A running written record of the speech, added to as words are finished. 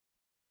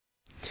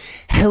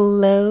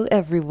Hello,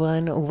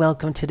 everyone.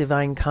 Welcome to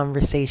Divine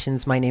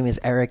Conversations. My name is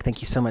Eric.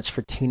 Thank you so much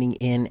for tuning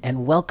in,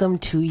 and welcome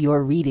to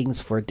your readings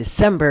for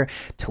December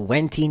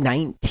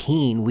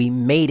 2019. We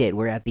made it.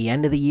 We're at the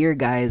end of the year,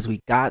 guys.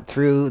 We got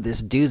through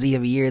this doozy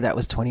of a year that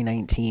was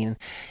 2019.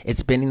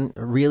 It's been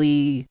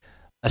really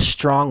a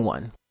strong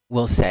one,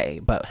 we'll say,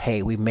 but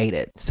hey, we made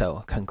it.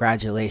 So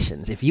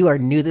congratulations. If you are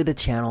new to the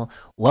channel,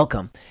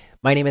 welcome.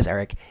 My name is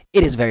Eric.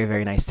 It is very,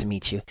 very nice to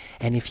meet you.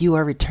 And if you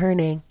are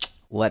returning,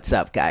 what's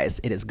up, guys?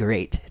 It is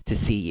great to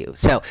see you.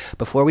 So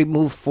before we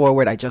move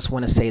forward, I just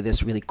want to say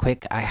this really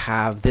quick. I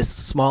have this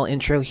small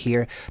intro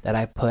here that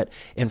I put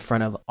in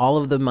front of all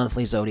of the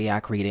monthly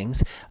Zodiac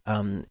readings.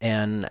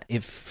 And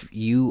if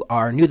you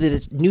are new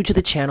to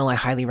the channel, I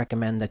highly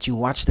recommend that you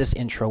watch this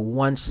intro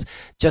once,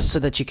 just so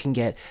that you can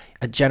get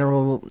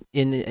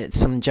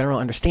some general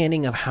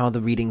understanding of how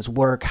the readings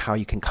work, how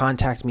you can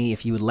contact me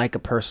if you would like a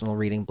personal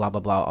reading, blah,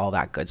 blah, blah, all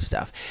that good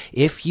stuff.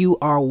 If you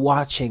are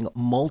watching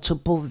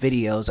multiple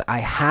videos,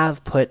 I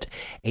have put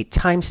a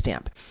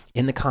timestamp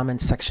in the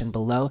comments section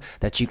below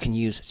that you can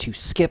use to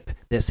skip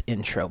this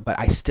intro, but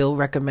I still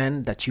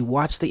recommend that you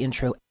watch the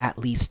intro at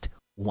least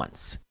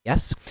once.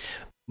 Yes?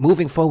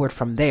 Moving forward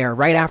from there,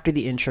 right after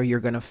the intro,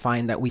 you're going to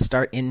find that we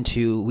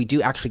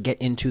do actually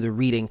get into the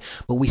reading,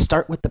 but we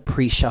start with the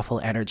pre-shuffle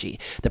energy.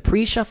 The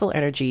pre-shuffle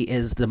energy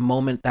is the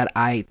moment that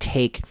I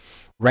take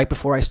right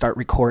before I start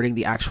recording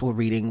the actual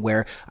reading,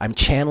 where I'm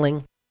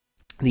channeling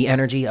the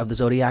energy of the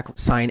zodiac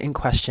sign in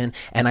question,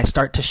 and I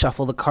start to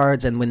shuffle the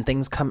cards, and when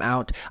things come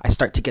out, I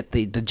start to get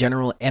the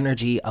general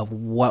energy of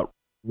what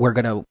we're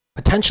going to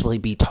potentially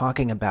be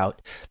talking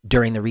about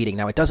during the reading.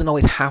 Now, it doesn't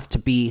always have to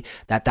be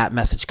that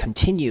message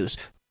continues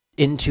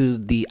into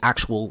the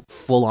actual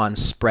full-on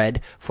spread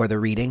for the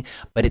reading,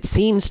 but it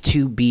seems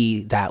to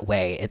be that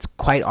way. It's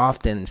quite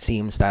often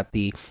seems that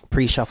the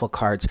pre-shuffle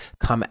cards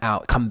come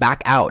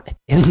back out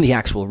in the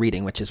actual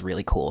reading, which is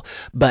really cool.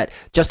 But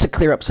just to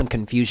clear up some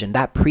confusion,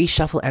 that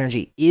pre-shuffle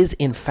energy is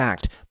in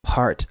fact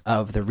part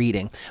of the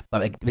reading.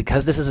 But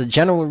because this is a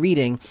general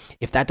reading,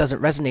 if that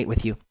doesn't resonate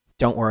with you,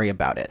 don't worry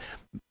about it.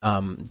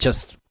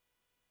 Just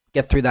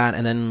get through that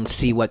and then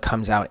see what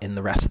comes out in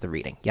the rest of the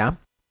reading. Yeah?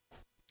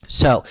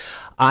 So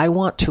I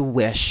want to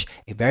wish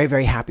a very,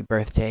 very happy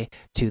birthday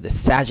to the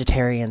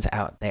Sagittarians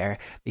out there,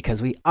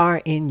 because we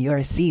are in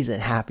your season.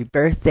 Happy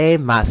birthday,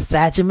 my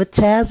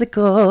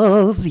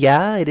Sagimatazicals.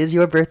 Yeah, it is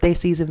your birthday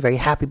season. Very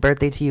happy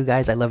birthday to you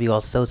guys. I love you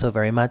all so, so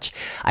very much.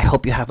 I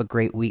hope you have a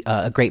great week,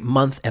 a great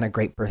month, and a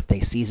great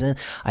birthday season.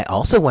 I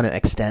also want to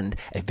extend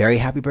a very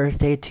happy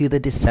birthday to the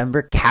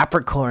December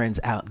Capricorns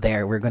out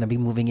there. We're going to be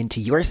moving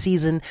into your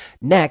season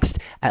next,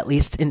 at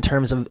least in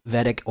terms of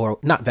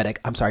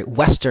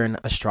Western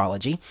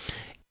astrology.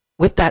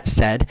 With that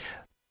said,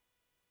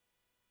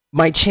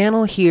 my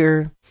channel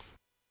here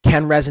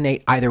can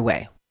resonate either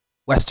way,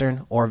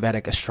 Western or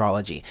Vedic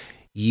astrology.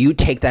 You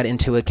take that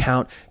into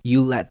account.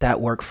 You let that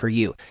work for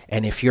you.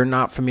 And if you're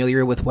not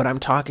familiar with what I'm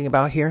talking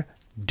about here,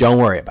 don't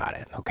worry about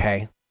it,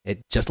 okay?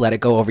 Just let it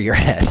go over your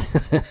head,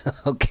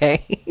 okay?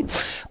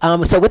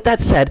 So with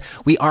that said,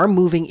 we are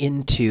moving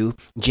into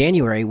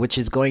January, which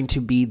is going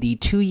to be the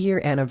 2-year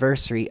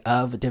anniversary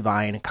of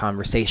Divine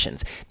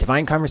Conversations.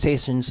 Divine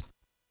Conversations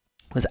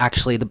was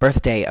actually the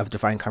birthday of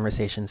Divine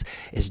Conversations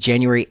is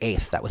January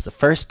 8th. That was the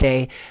first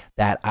day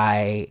that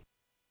I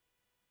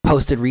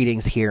posted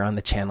readings here on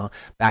the channel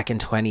back in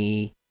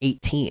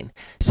 2018.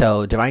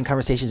 So Divine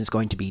Conversations is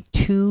going to be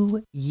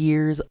 2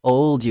 years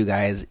old, you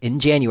guys, in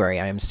January.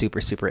 I am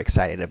super, super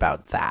excited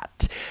about that.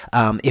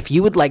 If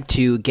you would like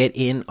to get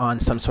in on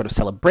some sort of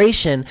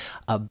celebration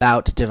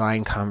about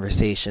Divine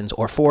Conversations,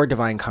 or for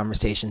Divine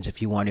Conversations,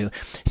 if you want to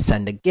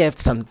send a gift,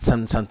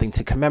 something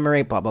to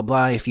commemorate, blah, blah,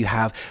 blah. If you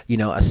have,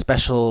 a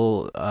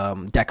special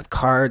deck of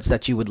cards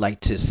that you would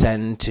like to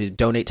send to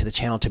donate to the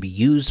channel to be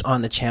used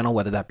on the channel,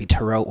 whether that be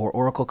tarot or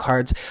oracle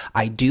cards,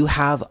 I do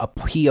have a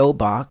P.O.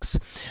 box.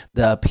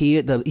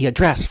 The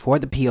address for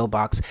the P.O.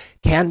 box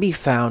can be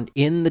found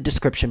in the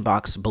description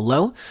box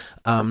below,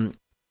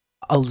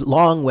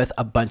 along with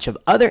a bunch of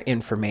other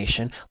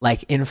information,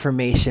 like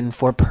information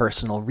for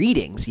personal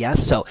readings.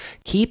 Yes, so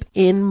keep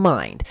in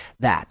mind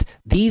that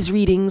these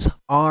readings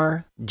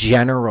are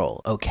general,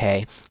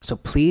 okay? So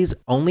please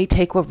only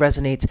take what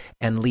resonates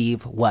and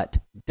leave what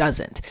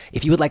doesn't.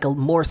 If you would like a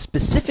more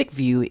specific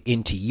view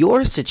into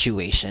your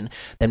situation,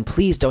 then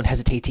please don't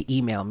hesitate to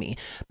email me.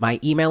 My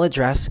email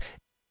address,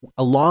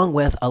 along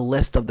with a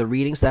list of the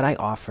readings that I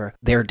offer,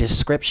 their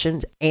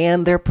descriptions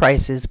and their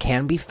prices,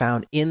 can be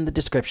found in the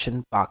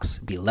description box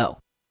below.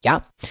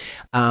 Yeah.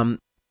 So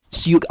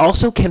you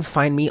also can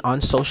find me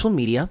on social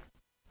media.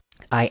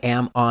 I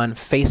am on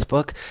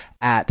Facebook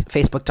at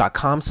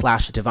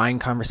facebook.com/Divine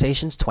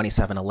Conversations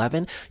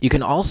 2711. You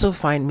can also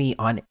find me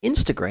on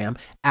Instagram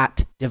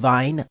at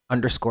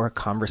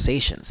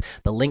divine_conversations.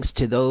 The links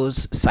to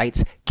those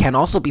sites can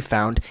also be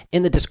found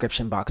in the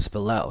description box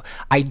below.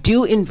 I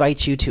do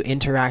invite you to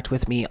interact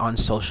with me on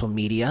social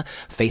media,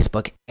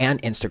 Facebook and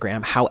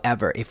Instagram.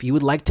 However, if you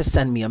would like to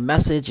send me a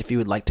message, if you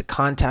would like to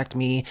contact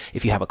me,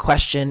 if you have a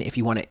question, if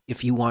you want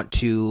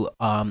to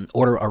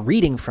order a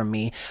reading from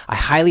me, I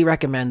highly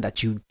recommend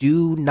that you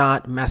do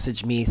not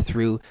message me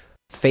through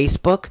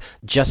Facebook,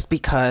 just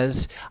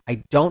because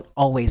I don't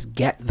always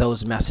get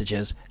those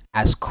messages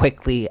as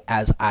quickly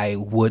as I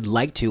would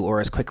like to, or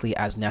as quickly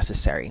as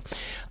necessary.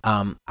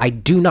 I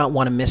do not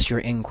want to miss your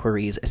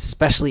inquiries,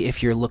 especially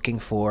if you're looking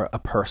for a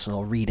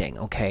personal reading,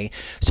 okay?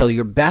 So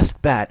your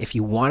best bet, if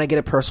you want to get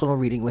a personal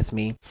reading with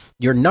me,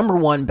 your number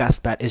one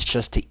best bet is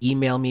just to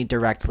email me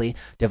directly,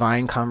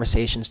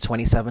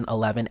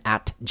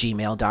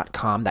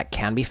 divineconversations2711@gmail.com. That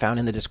can be found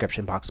in the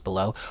description box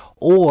below,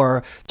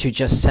 or to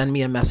just send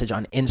me a message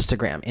on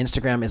Instagram.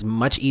 Instagram is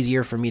much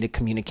easier for me to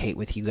communicate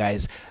with you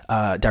guys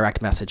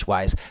direct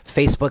message-wise.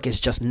 Facebook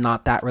is just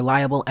not that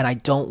reliable, and I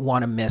don't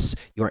want to miss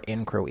your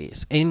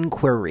inquiries,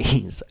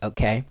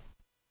 okay?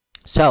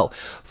 So,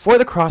 for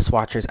the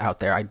cross-watchers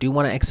out there, I do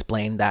want to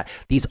explain that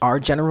these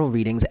are general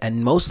readings,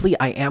 and mostly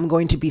I am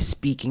going to be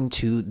speaking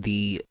to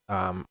the,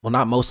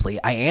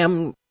 mostly I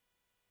am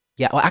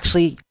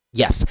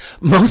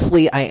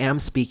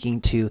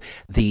speaking to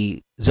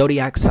the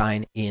zodiac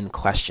sign in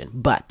question.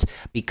 But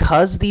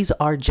because these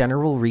are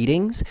general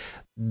readings,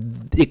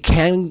 it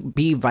can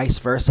be vice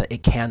versa.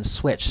 It can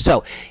switch.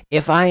 So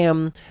if I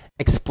am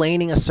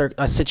explaining a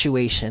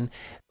situation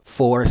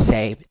for,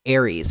 say,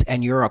 Aries,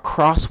 and you're a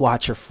cross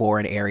watcher for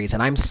an Aries,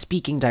 and I'm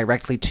speaking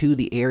directly to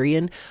the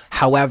Arian,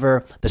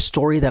 however, the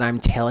story that I'm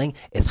telling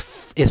is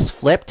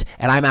flipped,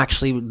 and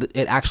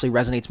it actually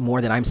resonates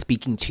more that I'm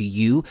speaking to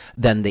you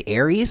than the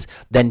Aries,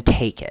 then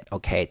take it,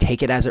 okay?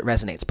 Take it as it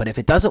resonates. But if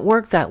it doesn't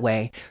work that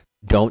way,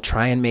 don't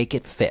try and make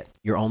it fit.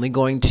 You're only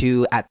going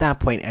to, at that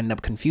point, end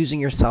up confusing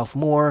yourself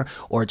more,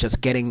 or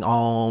just getting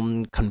all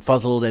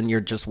confuzzled, and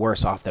you're just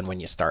worse off than when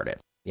you started.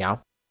 Yeah?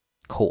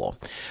 Cool.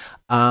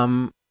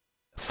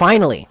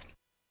 Finally,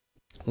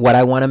 what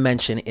I want to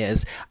mention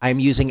is I'm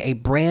using a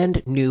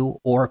brand new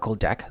Oracle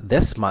deck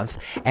this month,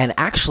 and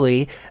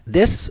actually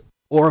this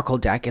Oracle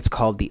deck, it's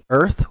called the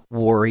Earth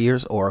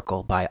Warriors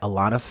Oracle by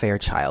Alana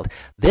Fairchild.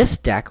 This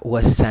deck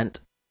was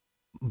sent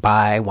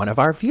by one of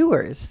our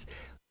viewers,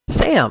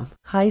 Sam.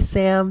 Hi,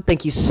 Sam.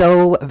 Thank you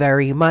so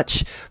very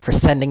much for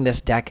sending this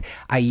deck.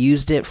 I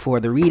used it for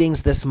the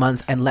readings this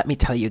month, and let me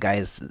tell you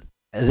guys,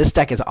 this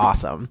deck is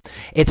awesome.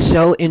 It's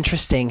so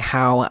interesting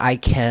how I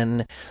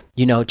can,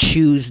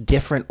 choose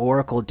different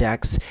Oracle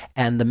decks,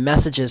 and the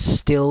messages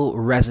still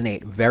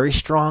resonate very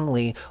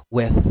strongly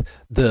with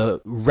the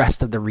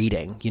rest of the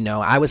reading.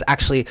 I was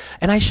actually,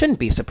 and I shouldn't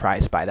be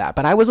surprised by that,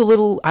 but I was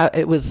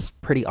it was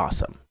pretty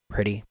awesome.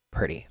 Pretty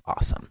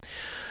awesome.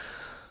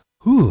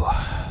 Whew.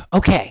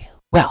 Okay,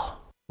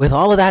 well, with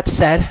all of that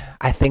said,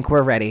 I think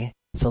we're ready.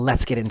 So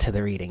let's get into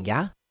the reading,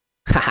 yeah?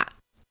 Haha.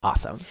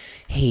 Awesome.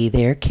 Hey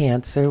there,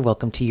 Cancer.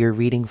 Welcome to your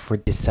reading for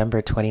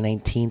December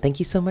 2019. Thank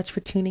you so much for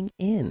tuning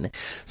in.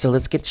 So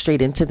let's get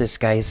straight into this,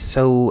 guys.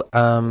 So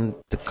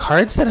the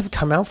cards that have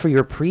come out for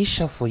your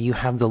pre-shuffle, you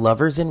have the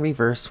Lovers in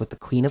reverse with the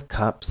Queen of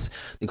Cups.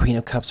 The Queen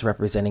of Cups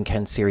representing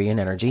Cancerian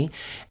energy.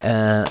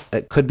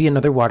 It could be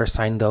another water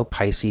sign, though,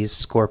 Pisces,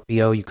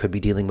 Scorpio. You could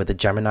be dealing with a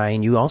Gemini,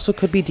 and you also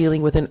could be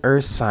dealing with an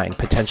Earth sign,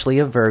 potentially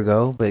a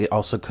Virgo, but it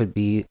also could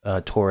be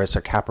Taurus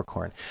or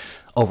Capricorn.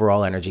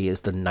 Overall energy is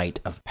the Knight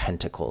of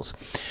Pentacles.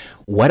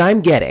 What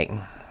I'm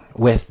getting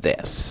with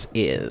this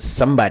is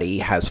somebody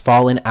has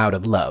fallen out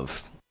of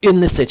love in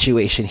the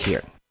situation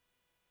here.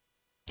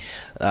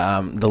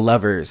 The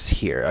Lovers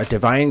here, a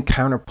divine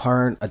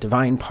counterpart, a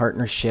divine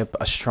partnership,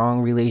 a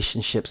strong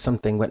relationship,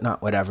 something,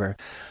 whatever.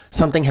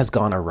 Something has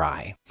gone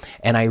awry.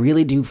 And I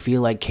really do feel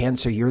like,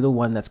 Cancer, you're the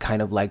one that's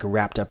kind of like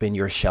wrapped up in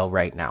your shell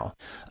right now.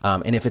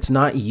 And if it's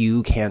not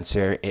you,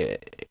 Cancer,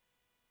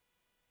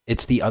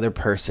 it's the other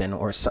person,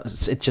 or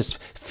it just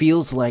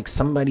feels like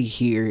somebody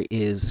here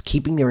is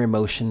keeping their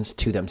emotions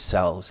to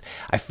themselves.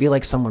 I feel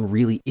like someone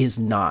really is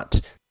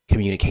not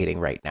communicating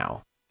right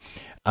now.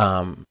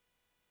 And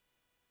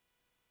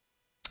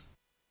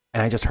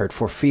I just heard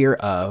for fear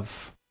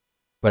of,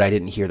 but I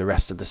didn't hear the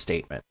rest of the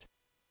statement.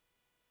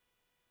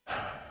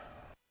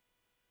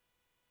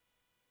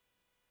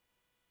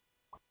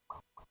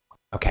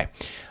 Okay.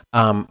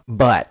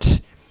 But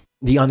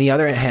on the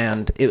other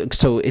hand,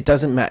 it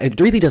doesn't matter. It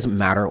really doesn't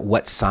matter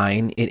what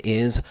sign it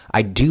is.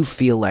 I do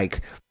feel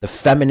like the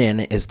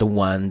feminine is the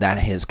one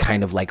that is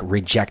kind of like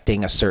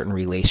rejecting a certain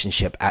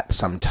relationship at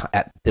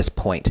this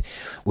point,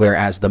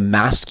 whereas the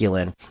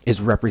masculine is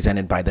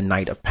represented by the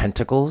Knight of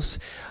Pentacles.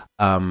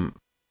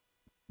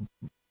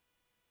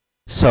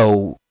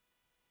 So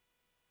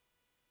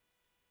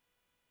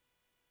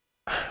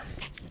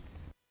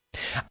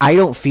I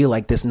don't feel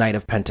like this Knight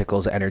of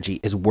Pentacles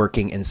energy is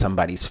working in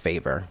somebody's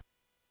favor.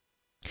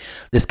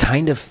 This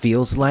kind of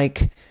feels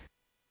like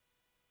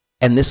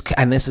And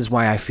this is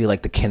why I feel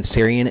like the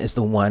Cancerian is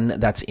the one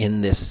that's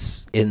in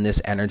this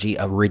energy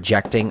of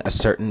rejecting a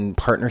certain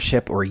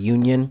partnership or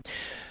union,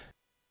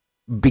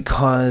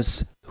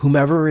 because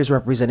whomever is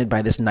represented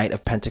by this Knight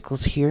of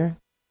Pentacles here,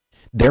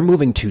 they're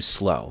moving too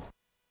slow.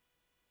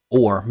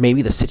 Or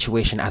maybe the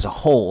situation as a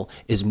whole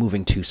is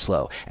moving too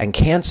slow. And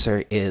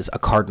Cancer is a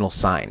cardinal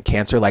sign.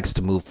 Cancer likes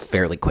to move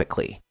fairly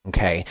quickly.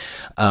 Okay.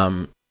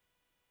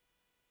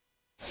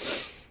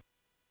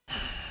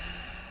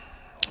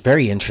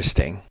 Very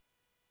interesting.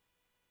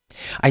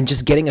 I'm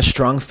just getting a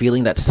strong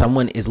feeling that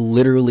someone is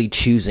literally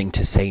choosing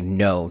to say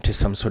no to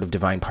some sort of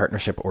divine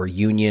partnership or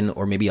union,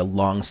 or maybe a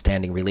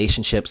long-standing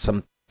relationship,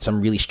 some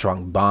really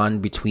strong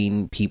bond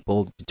between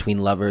people, between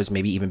lovers,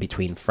 maybe even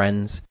between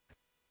friends.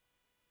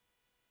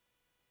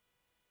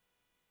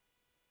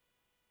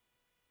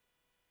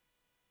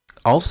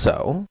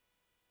 Also,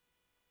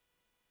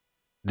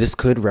 this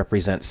could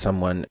represent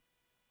someone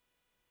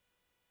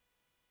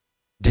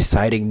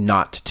deciding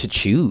not to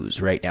choose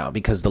right now,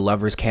 because the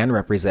Lovers can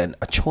represent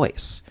a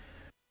choice.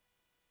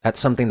 That's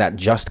something that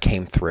just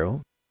came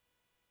through.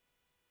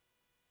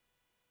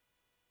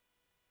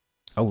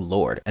 Oh,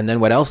 Lord. And then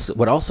what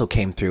also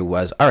came through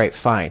was, all right,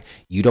 fine.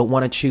 You don't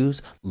want to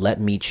choose. Let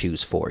me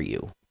choose for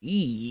you.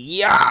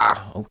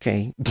 Yeah.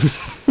 Okay.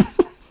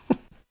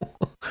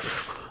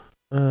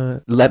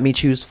 Let me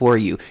choose for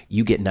you.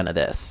 You get none of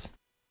this.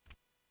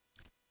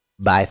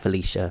 Bye,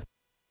 Felicia.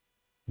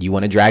 You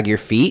want to drag your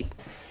feet?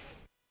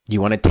 You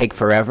want to take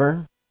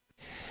forever?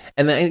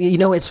 And then,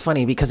 it's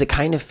funny because it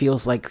kind of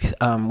feels like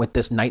with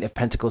this Knight of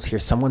Pentacles here,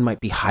 someone might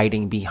be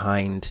hiding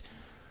behind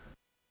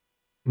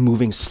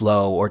moving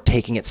slow or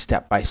taking it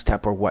step by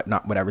step or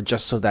whatnot, whatever,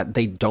 just so that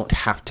they don't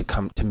have to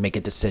come to make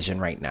a decision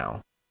right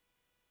now.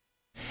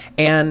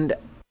 And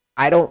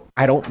I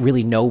don't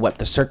really know what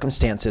the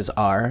circumstances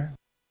are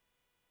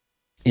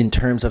in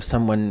terms of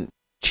someone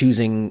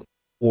choosing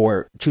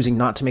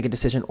not to make a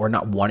decision or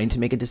not wanting to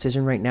make a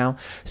decision right now.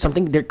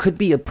 There could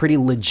be a pretty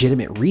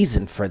legitimate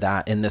reason for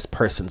that in this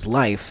person's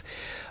life.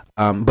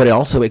 But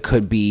it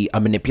could be a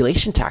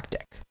manipulation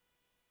tactic.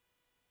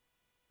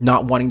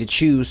 Not wanting to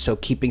choose, so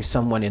keeping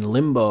someone in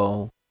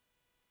limbo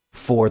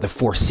for the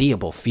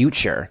foreseeable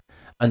future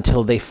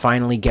until they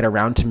finally get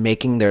around to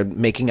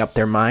making up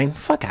their mind.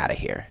 Fuck out of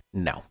here.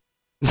 No.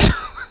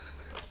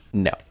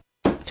 No.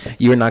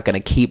 You're not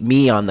going to keep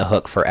me on the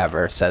hook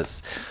forever,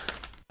 says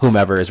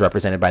whomever is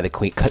represented by the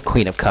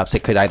Queen of Cups.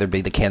 It could either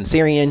be the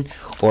Cancerian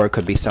or it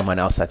could be someone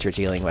else that you're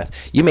dealing with.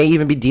 You may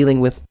even be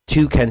dealing with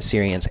two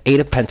Cancerians. 8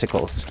 of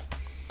Pentacles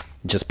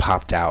just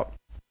popped out.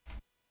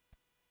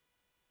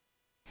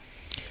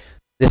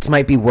 This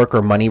might be work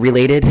or money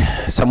related.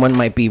 Someone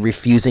might be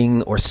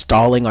refusing or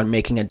stalling on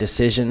making a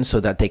decision so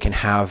that they can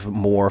have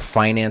more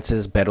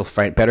finances, better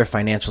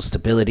financial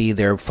stability.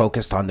 They're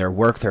focused on their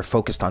work. They're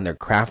focused on their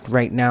craft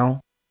right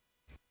now.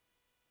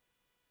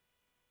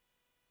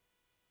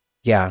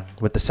 Yeah,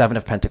 with the 7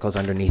 of Pentacles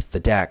underneath the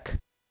deck.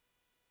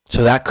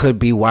 So that could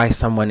be why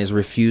someone is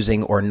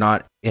refusing or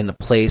not in a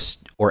place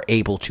or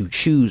able to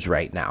choose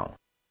right now.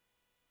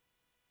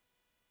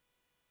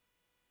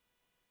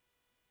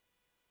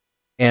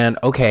 And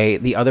okay,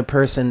 the other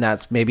person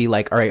that's maybe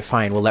like, all right,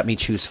 fine, well, let me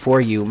choose for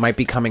you, might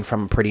be coming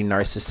from a pretty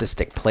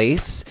narcissistic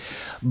place.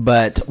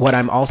 But what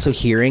I'm also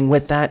hearing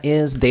with that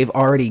is they've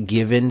already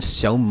given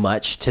so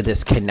much to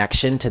this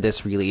connection, to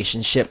this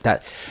relationship,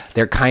 that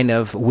they're kind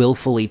of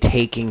willfully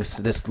taking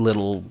this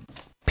little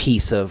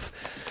piece of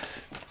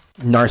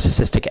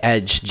narcissistic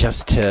edge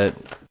just to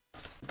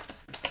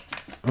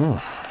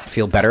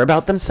feel better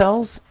about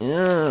themselves.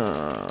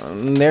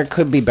 There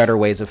could be better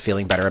ways of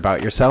feeling better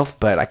about yourself,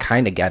 but I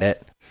kind of get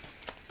it.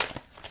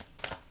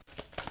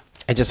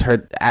 I just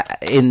heard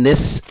in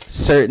this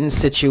certain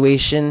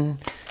situation,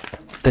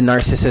 the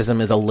narcissism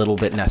is a little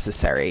bit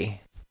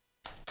necessary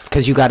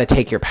because you got to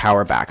take your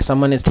power back.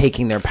 Someone is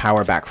taking their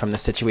power back from the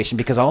situation,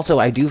 because also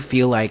I do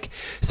feel like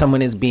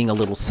someone is being a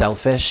little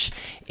selfish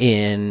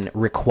in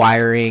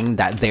requiring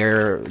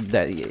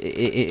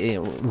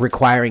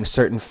requiring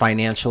certain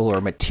financial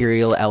or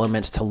material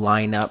elements to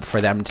line up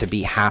for them to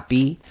be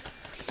happy.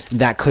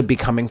 That could be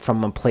coming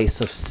from a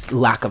place of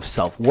lack of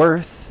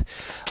self-worth.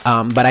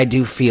 But I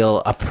do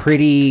feel a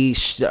pretty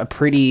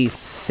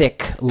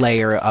thick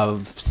layer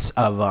of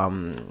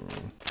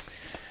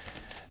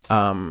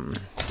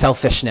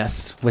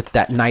selfishness with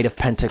that Knight of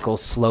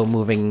Pentacles,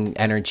 slow-moving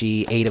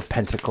energy, 8 of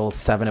Pentacles,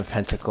 7 of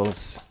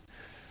Pentacles.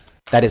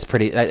 That is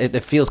pretty.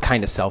 It feels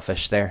kind of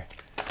selfish there.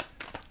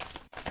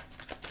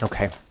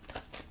 Okay.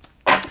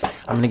 I'm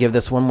going to give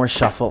this one more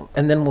shuffle,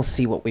 and then we'll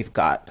see what we've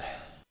got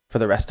for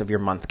the rest of your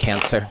month,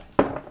 Cancer.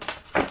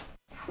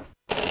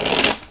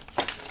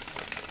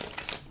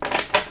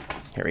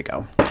 Here we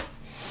go.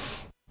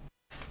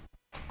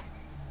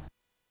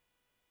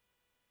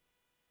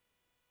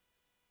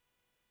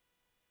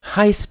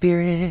 Hi,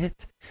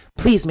 Spirit.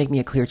 Please make me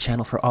a clear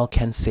channel for all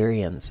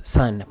Cancerians,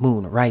 Sun,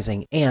 Moon,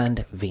 Rising,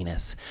 and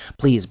Venus.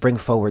 Please bring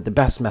forward the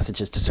best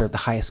messages to serve the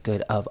highest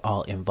good of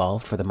all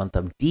involved for the month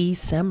of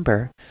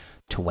December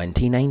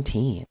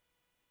 2019.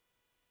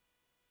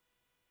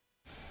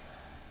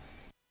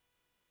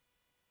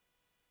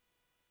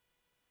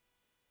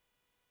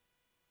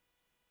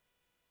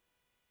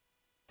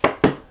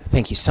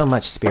 Thank you so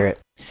much, Spirit.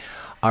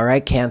 All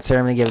right, Cancer,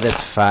 I'm going to give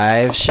this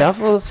 5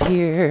 shuffles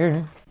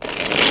here.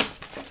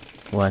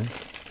 1.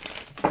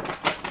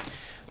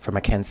 For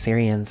my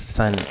Cancerians,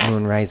 Sun,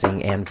 Moon,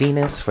 Rising, and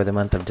Venus for the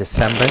month of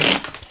December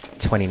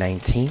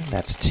 2019.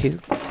 That's 2.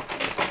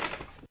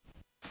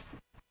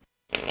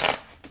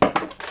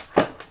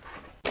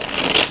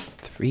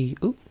 3.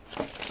 Ooh.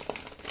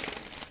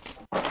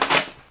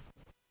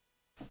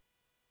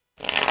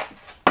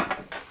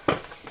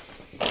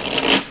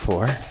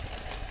 4.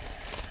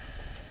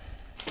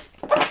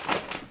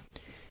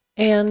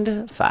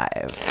 And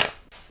 5.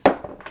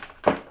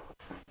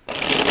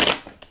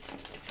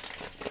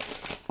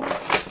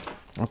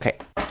 Okay,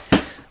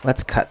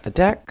 let's cut the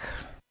deck.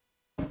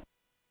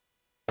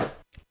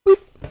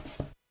 Boop.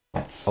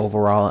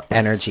 Overall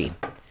energy.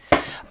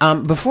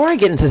 Before I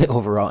get into the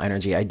overall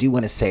energy, I do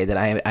want to say that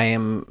I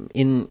am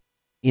in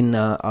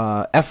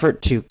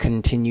effort to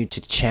continue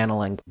to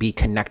channel and be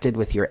connected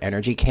with your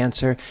energy,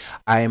 Cancer.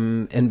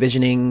 I'm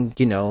envisioning,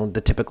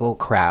 the typical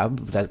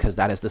crab, because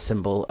that is the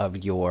symbol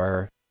of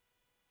your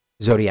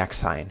zodiac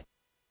sign.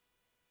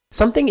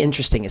 Something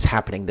interesting is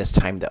happening this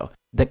time, though.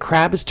 The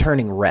crab is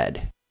turning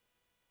red.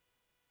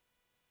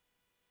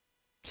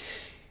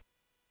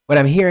 What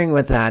I'm hearing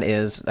with that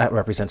is that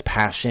represents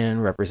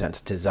passion, represents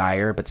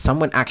desire, but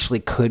someone actually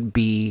could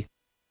be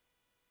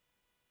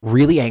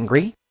really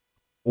angry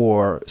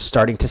or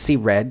starting to see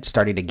red,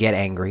 starting to get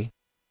angry,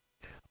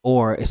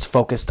 or is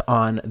focused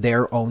on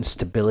their own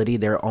stability,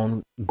 their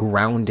own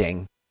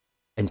grounding,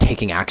 and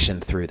taking action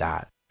through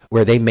that,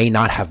 where they may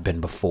not have been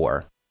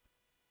before.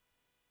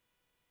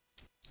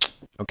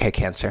 Okay,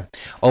 Cancer.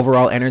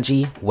 Overall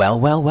energy,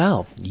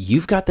 well.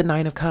 You've got the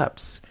 9 of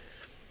Cups.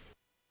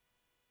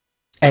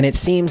 And it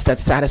seems that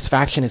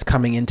satisfaction is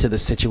coming into the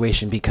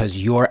situation because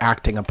you're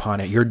acting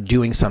upon it. You're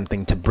doing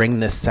something to bring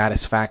this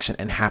satisfaction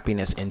and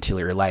happiness into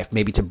your life,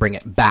 maybe to bring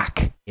it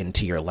back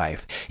into your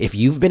life. If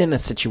you've been in a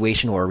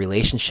situation or a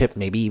relationship,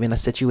 maybe even a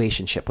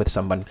situationship with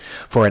someone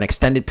for an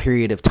extended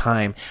period of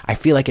time, I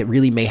feel like it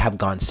really may have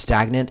gone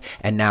stagnant.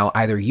 And now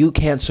either you,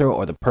 Cancer,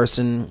 or the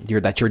person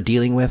that you're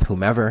dealing with,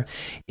 whomever,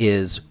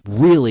 is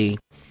really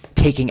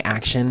taking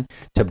action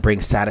to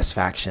bring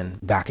satisfaction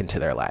back into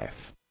their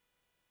life,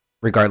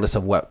 regardless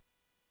of what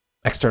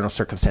external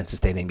circumstances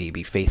they may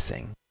be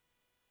facing.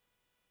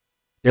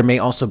 There may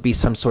also be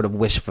some sort of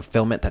wish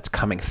fulfillment that's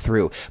coming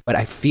through, but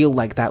I feel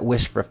like that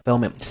wish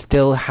fulfillment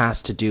still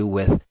has to do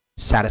with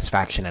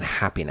satisfaction and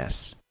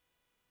happiness.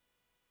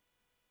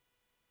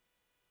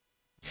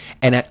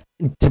 And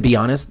to be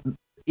honest,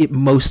 it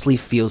mostly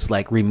feels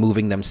like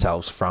removing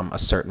themselves from a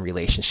certain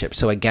relationship.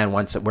 So again,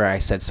 once where I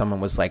said someone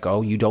was like,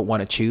 oh, you don't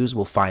want to choose?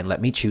 Well, fine,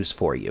 let me choose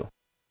for you.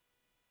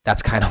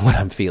 That's kind of what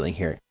I'm feeling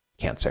here,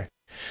 Cancer.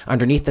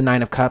 Underneath the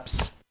 9 of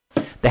Cups,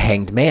 the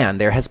Hanged Man,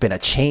 there has been a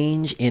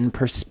change in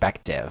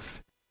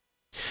perspective.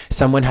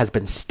 Someone has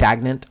been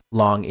stagnant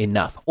long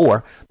enough,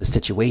 or the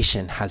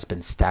situation has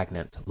been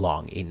stagnant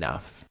long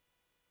enough.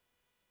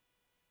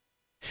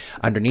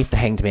 Underneath the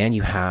Hanged Man,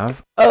 you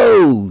have,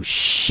 oh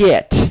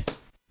shit,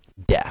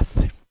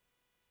 Death.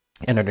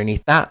 And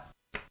underneath that,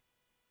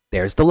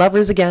 there's the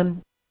Lovers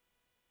again.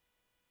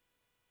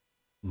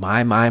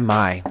 My.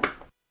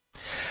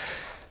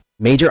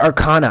 Major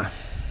Arcana.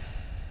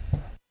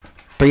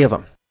 3 of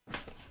them.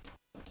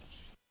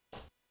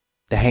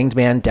 The Hanged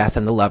Man, Death,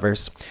 and the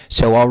Lovers.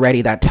 So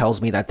already that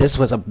tells me that this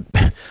was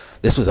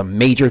a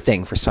major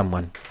thing for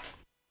someone.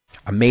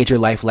 A major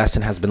life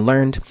lesson has been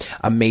learned.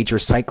 A major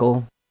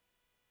cycle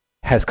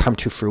has come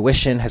to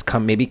fruition, has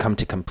maybe come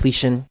to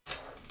completion.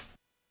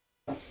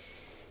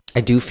 I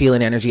do feel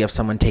an energy of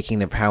someone taking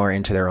their power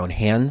into their own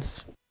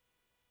hands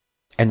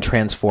and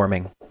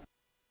transforming,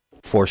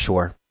 for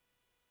sure.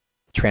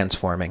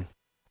 Transforming.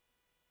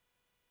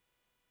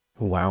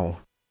 Wow.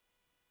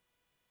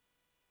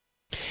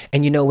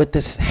 And with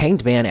this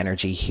Hanged Man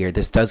energy here,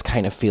 this does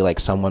kind of feel like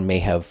someone may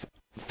have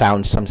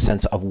found some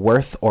sense of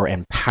worth or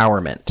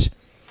empowerment.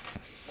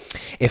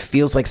 It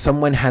feels like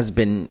someone has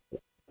been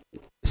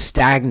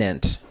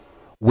stagnant,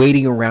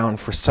 waiting around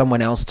for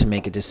someone else to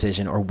make a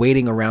decision, or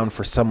waiting around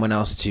for someone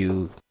else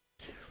to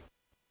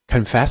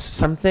confess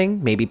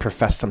something, maybe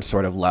profess some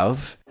sort of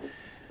love.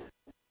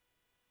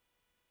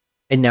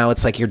 And now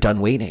it's like you're done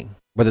waiting,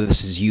 whether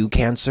this is you,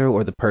 Cancer,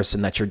 or the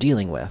person that you're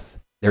dealing with.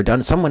 They're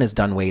done. Someone is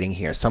done waiting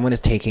here. Someone is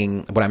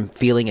taking, what I'm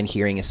feeling and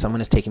hearing is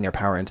someone is taking their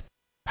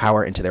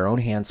power into their own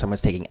hands.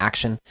 Someone's taking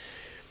action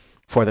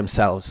for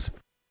themselves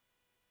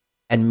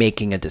and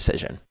making a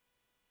decision.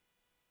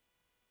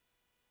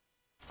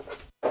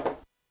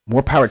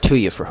 More power to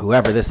you for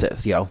whoever this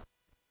is, yo.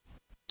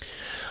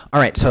 All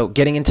right, so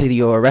getting into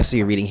the rest of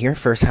your reading here,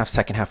 first half,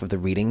 second half of the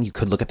reading. You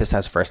could look at this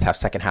as first half,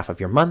 second half of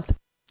your month.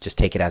 Just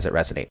take it as it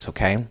resonates,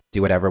 okay?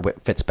 Do whatever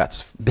fits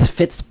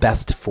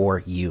best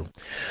for you.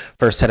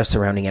 First set of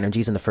surrounding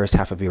energies in the first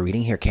half of your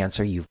reading here,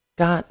 Cancer. You've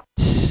got,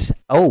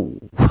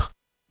 the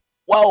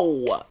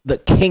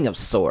King of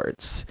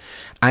Swords.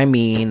 I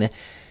mean,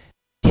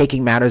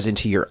 taking matters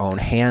into your own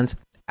hands,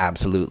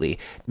 absolutely.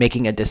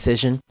 Making a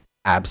decision,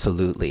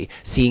 absolutely.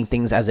 Seeing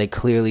things as they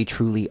clearly,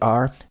 truly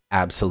are,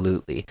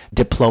 Absolutely.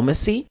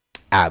 Diplomacy?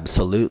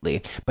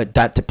 Absolutely. But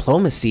that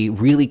diplomacy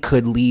really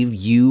could leave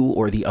you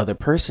or the other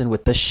person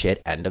with the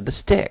shit end of the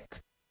stick.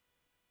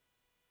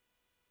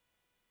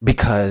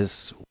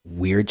 Because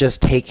we're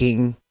just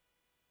taking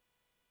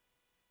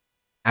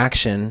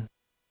action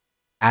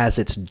as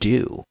it's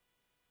due.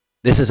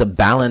 This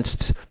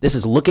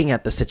is looking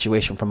at the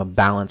situation from a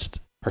balanced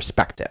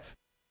perspective,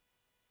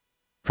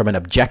 from an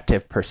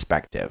objective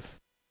perspective.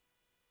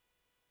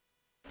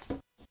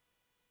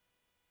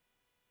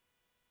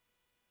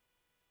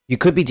 You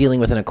could be dealing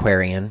with an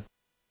Aquarian,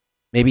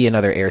 maybe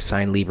another air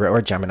sign, Libra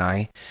or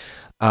Gemini.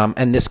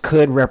 And this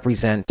could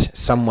represent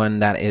someone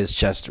that is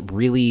just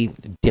really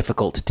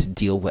difficult to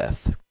deal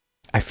with.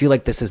 I feel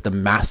like this is the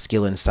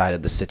masculine side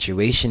of the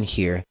situation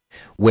here,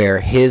 where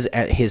his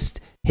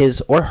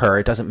or her,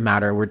 it doesn't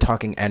matter, we're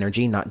talking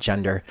energy, not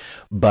gender,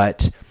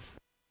 but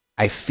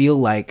I feel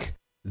like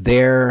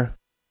their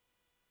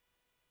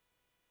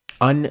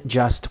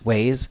unjust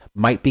ways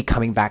might be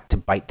coming back to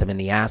bite them in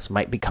the ass,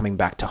 might be coming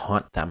back to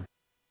haunt them.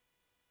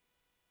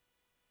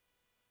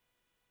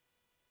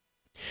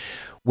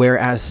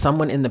 Whereas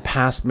someone in the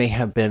past may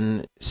have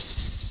been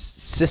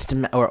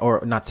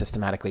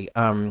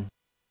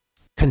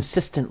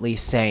consistently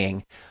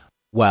saying,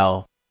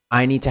 well,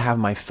 I need to have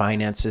my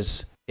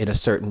finances in a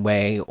certain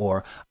way,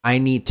 or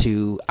I'm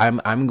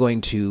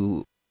going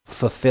to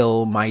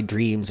fulfill my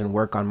dreams and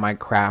work on my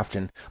craft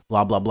and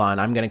blah, blah, blah.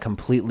 And I'm going to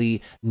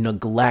completely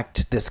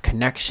neglect this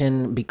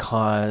connection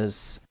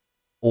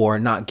or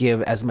not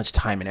give as much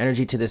time and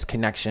energy to this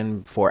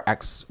connection for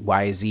X,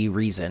 Y, Z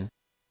reason.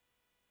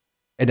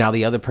 And now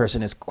the other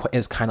person is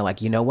kind of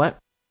like, you know what?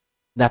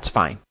 That's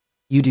fine.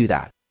 You do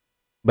that.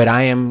 But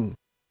I am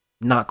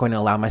not going to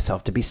allow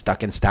myself to be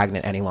stuck and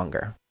stagnant any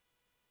longer.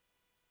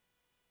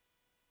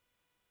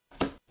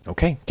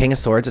 Okay. King of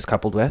Swords is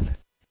coupled with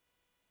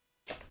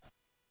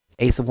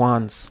Ace of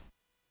Wands.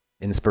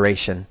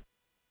 Inspiration.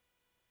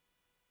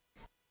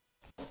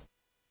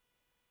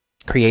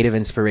 Creative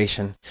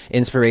inspiration.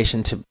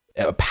 Inspiration to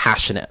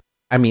passionate.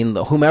 I mean,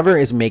 whomever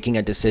is making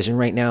a decision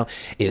right now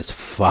is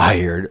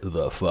fired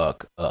the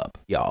fuck up,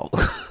 y'all.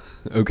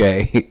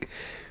 Okay.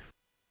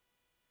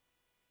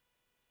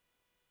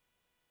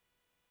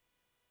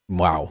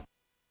 Wow.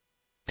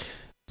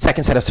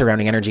 Second set of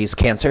surrounding energies,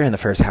 Cancer, in the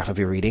first half of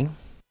your reading.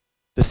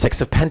 The Six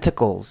of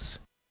Pentacles.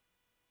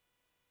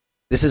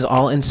 This is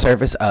all in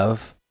service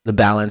of the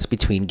balance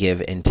between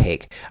give and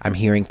take. I'm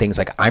hearing things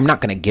like, I'm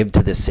not going to give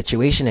to this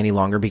situation any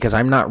longer because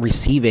I'm not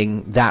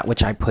receiving that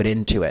which I put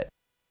into it.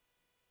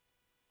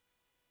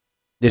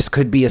 This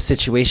could be a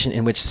situation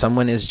in which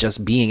someone is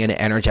just being an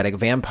energetic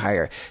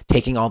vampire,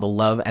 taking all the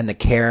love and the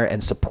care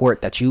and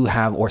support that you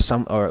have or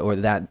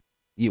that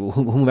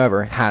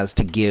whomever has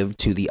to give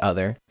to the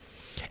other,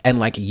 and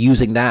like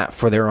using that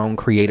for their own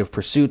creative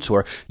pursuits,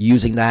 or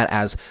using that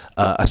as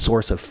a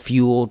source of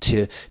fuel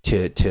to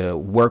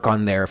work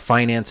on their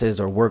finances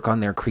or work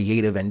on their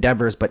creative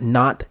endeavors, but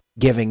not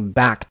giving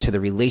back to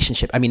the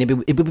relationship. I mean,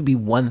 it would be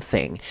one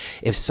thing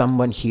if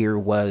someone here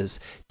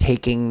was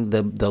taking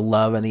the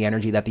love and the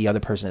energy that the other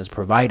person is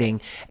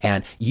providing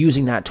and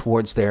using that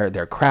towards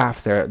their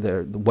craft,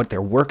 their what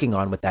they're working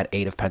on with that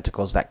Eight of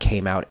Pentacles that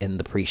came out in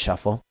the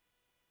pre-shuffle,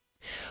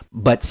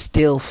 but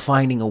still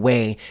finding a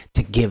way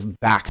to give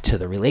back to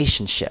the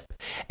relationship.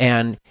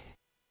 And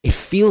it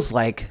feels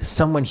like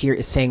someone here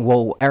is saying,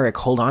 well, Eric,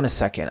 hold on a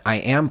second. I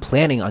am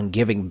planning on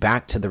giving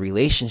back to the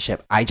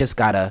relationship. I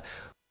got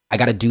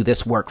to do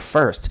this work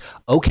first.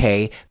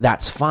 Okay,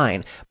 that's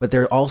fine. But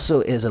there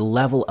also is a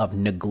level of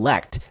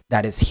neglect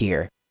that is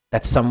here,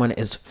 that someone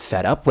is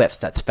fed up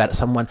with,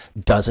 someone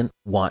doesn't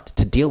want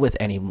to deal with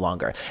any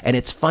longer. And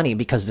it's funny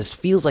because this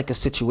feels like a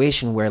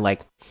situation where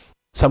like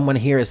someone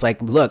here is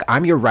like, look,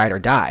 I'm your ride or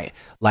die.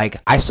 Like,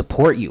 I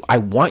support you. I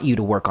want you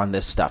to work on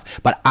this stuff,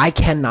 but I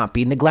cannot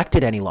be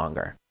neglected any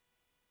longer.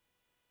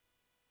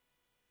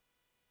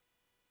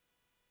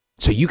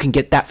 So you can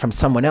get that from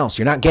someone else.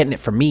 You're not getting it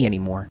from me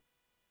anymore.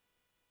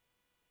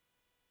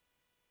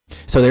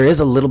 So there is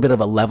a little bit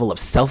of a level of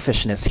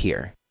selfishness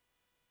here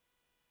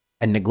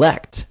and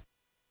neglect.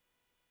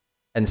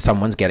 And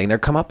someone's getting their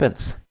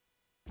comeuppance,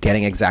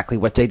 getting exactly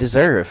what they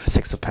deserve,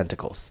 Six of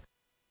Pentacles.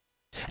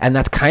 And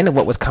that's kind of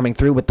what was coming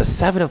through with the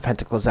Seven of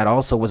Pentacles that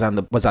also was at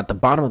the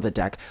bottom of the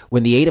deck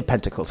when the Eight of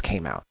Pentacles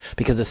came out.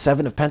 Because the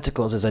Seven of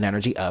Pentacles is an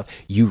energy of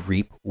you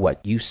reap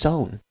what you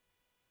sown.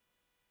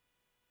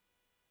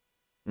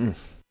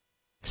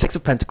 Six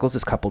of Pentacles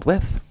is coupled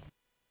with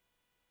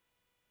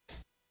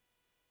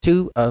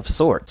Two of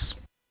Swords.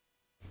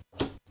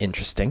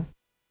 Interesting.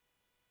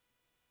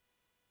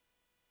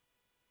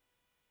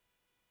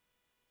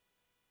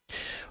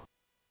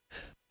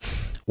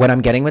 What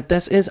I'm getting with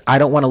this is I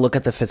don't want to look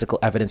at the physical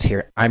evidence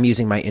here. I'm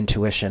using my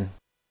intuition.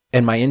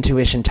 And my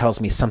intuition tells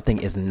me something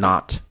is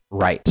not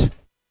right.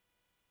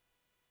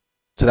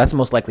 So that's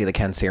most likely the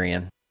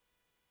Cancerian.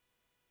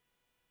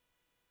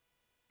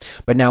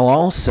 But now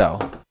also,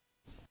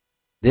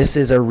 this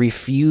is a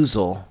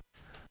refusal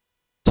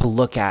to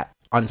look at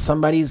on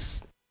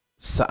somebody's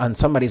on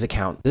somebody's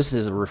account, this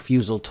is a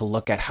refusal to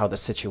look at how the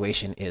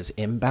situation is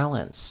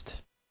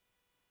imbalanced.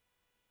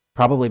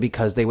 Probably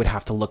because they would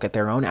have to look at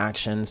their own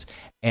actions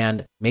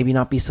and maybe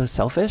not be so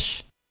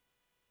selfish.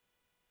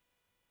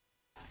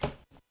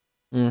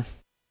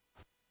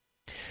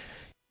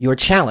 Your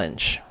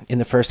challenge in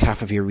the first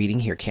half of your reading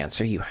here,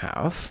 Cancer, you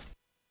have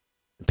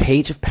the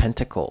Page of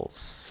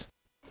Pentacles.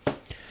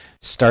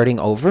 Starting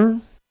over,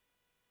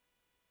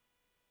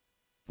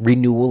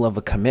 renewal of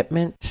a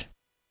commitment,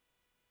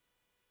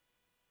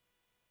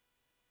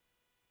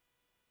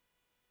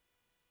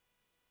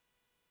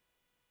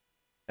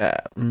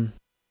 I'm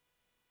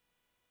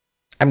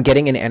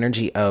getting an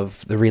energy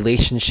of the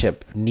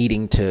relationship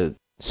needing to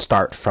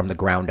start from the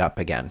ground up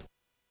again,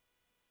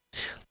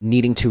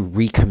 needing to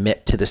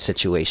recommit to the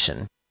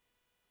situation,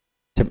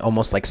 to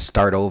almost like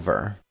start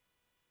over.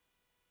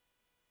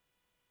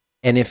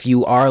 And if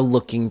you are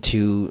looking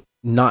to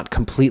not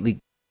completely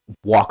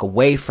walk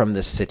away from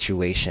this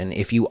situation,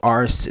 if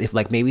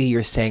like maybe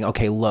you're saying,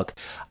 okay, look,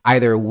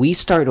 either we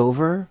start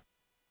over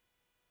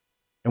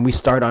and we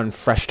start on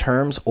fresh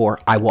terms, or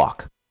I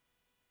walk.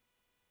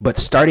 But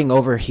starting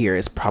over here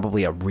is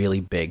probably a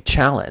really big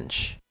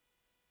challenge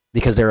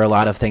because there are a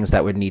lot of things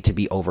that would need to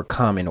be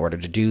overcome in order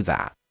to do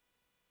that.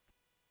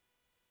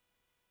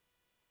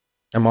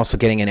 I'm also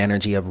getting an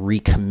energy of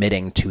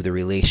recommitting to the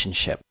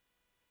relationship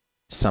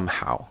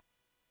somehow.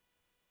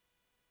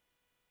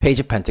 Page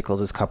of Pentacles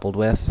is coupled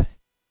with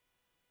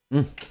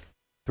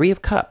Three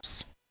of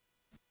Cups.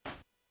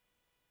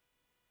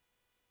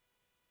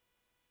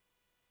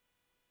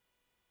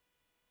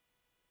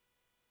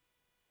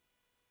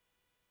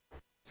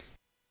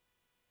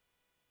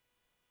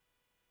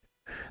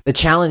 The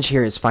challenge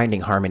here is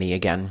finding harmony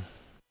again,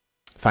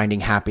 finding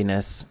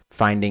happiness,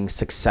 finding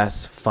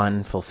success,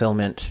 fun,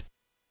 fulfillment.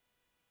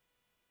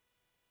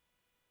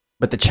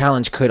 But the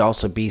challenge could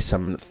also be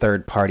some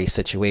third-party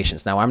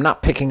situations. Now, I'm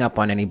not picking up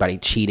on anybody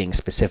cheating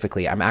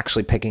specifically. I'm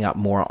actually picking up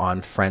more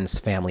on friends,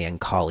 family,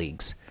 and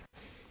colleagues.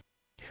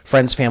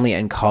 Friends, family,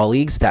 and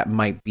colleagues that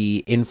might be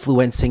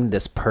influencing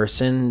this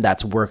person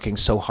that's working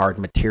so hard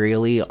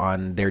materially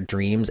on their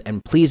dreams.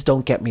 And please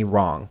don't get me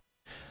wrong.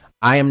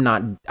 I am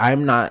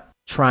not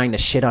trying to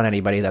shit on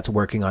anybody that's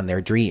working on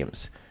their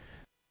dreams.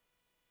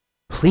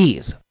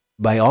 Please,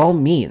 by all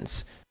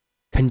means,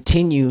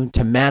 continue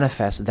to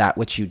manifest that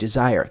which you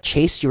desire.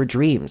 Chase your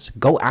dreams.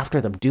 Go after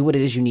them. Do what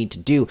it is you need to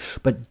do.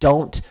 But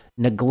don't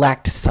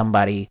neglect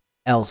somebody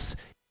else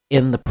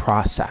in the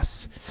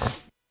process.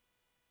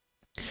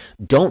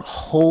 Don't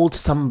hold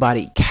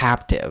somebody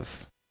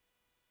captive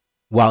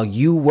while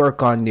you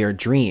work on their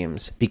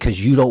dreams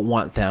because you don't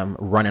want them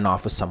running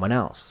off with someone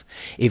else.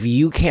 If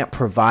you can't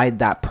provide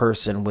that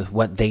person with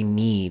what they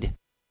need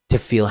to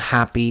feel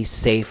happy,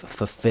 safe,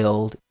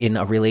 fulfilled in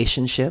a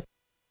relationship,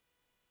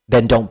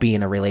 then don't be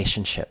in a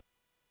relationship.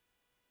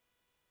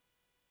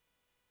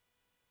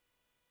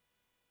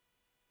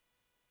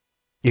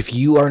 If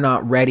you are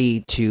not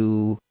ready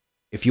to,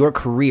 if your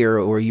career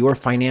or your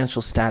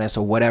financial status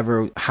or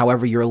whatever,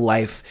 however your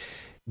life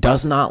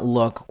does not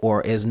look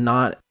or is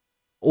not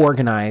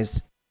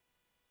organized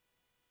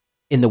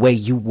in the way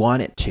you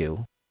want it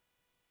to,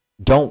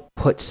 don't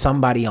put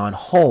somebody on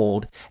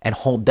hold and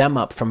hold them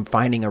up from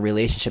finding a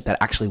relationship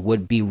that actually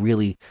would be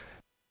really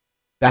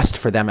best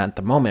for them at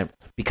the moment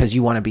because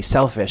you want to be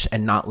selfish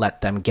and not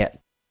let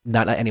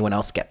anyone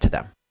else get to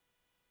them.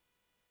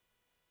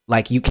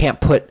 Like, you can't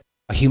put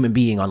a human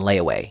being on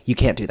layaway. You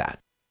can't do that.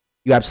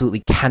 You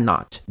absolutely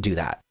cannot do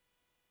that.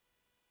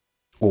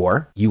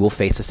 Or you will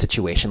face a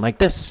situation like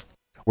this,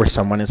 where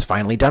someone is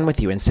finally done with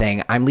you and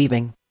saying, I'm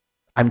leaving.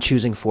 I'm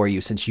choosing for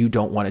you since you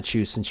don't want to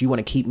choose, since you want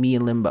to keep me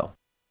in limbo.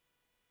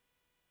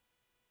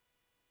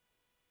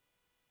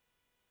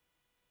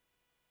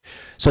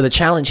 So the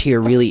challenge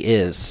here really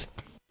is,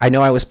 I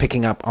know I was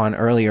picking up on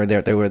earlier,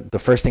 the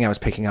first thing I was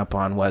picking up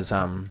on was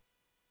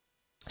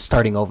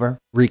starting over,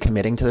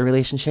 recommitting to the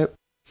relationship.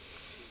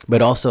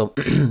 But also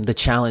the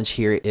challenge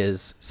here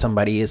is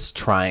somebody is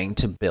trying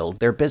to build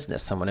their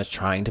business. Someone is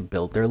trying to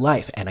build their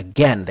life. And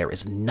again, there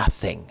is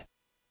nothing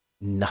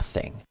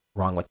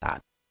wrong with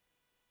that.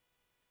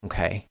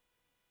 Okay.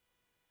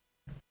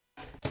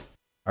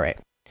 All right.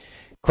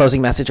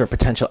 Closing message or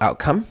potential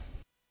outcome.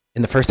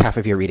 In the first half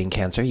of your reading,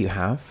 Cancer, you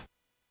have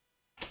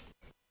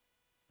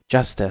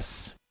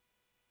Justice.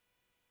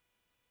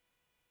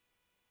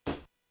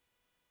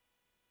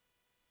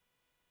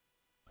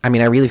 I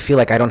mean, I really feel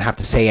like I don't have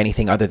to say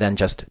anything other than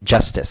just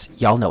justice.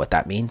 Y'all know what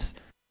that means.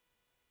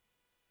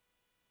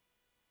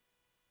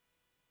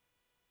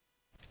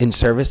 In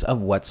service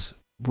of what's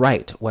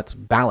right, what's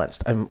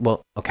balanced.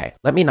 Well, okay,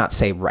 let me not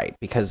say right,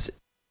 because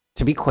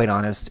to be quite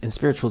honest, in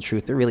spiritual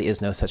truth, there really is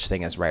no such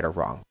thing as right or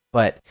wrong.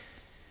 But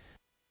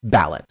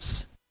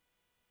balance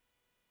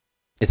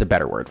is a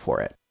better word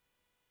for it.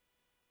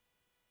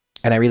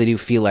 And I really do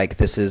feel like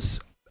this is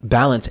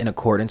balance in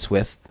accordance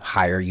with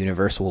higher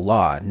universal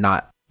law,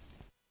 not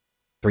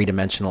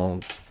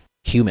three-dimensional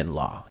human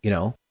law, you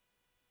know?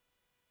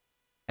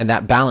 And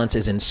that balance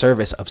is in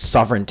service of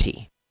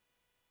sovereignty.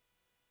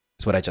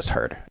 Is what I just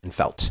heard and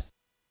felt.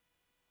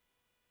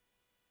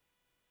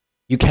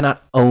 You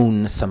cannot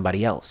own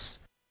somebody else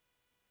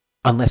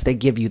unless they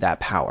give you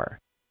that power.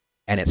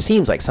 And it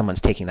seems like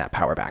someone's taking that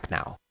power back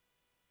now.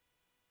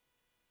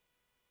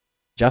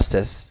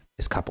 Justice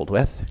is coupled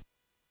with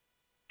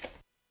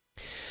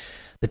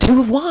the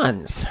Two of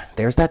Wands.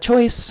 There's that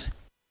choice.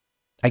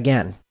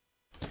 Again,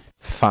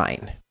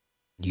 fine.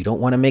 You don't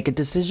want to make a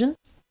decision?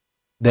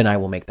 Then I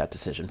will make that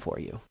decision for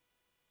you.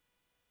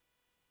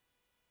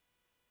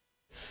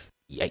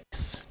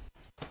 Yikes.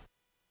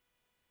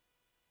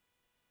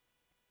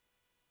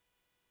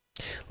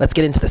 Let's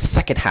get into the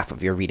second half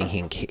of your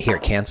reading here,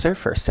 Cancer.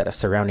 First set of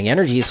surrounding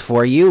energies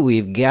for you.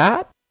 We've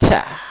got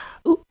the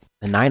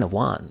Nine of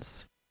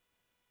Wands.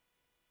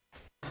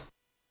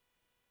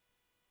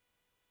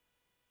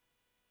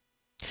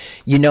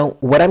 You know,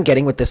 what I'm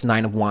getting with this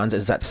Nine of Wands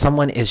is that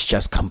someone is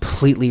just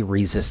completely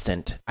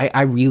resistant.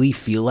 I really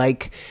feel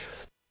like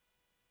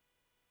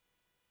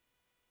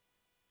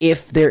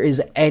if there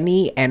is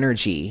any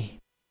energy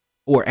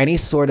or any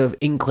sort of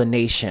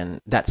inclination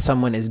that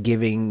someone is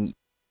giving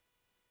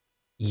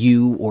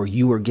you or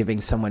you are giving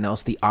someone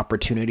else the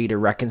opportunity to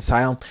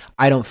reconcile,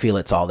 I don't feel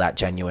it's all that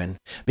genuine,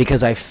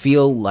 because I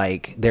feel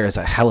like there's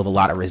a hell of a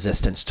lot of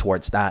resistance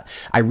towards that.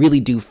 I really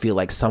do feel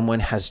like someone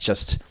has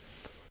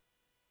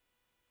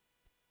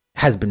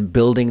been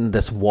building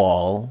this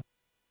wall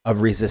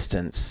of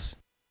resistance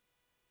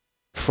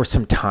for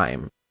some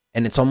time.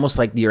 And it's almost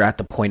like you're at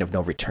the point of no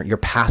return. You're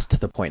past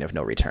the point of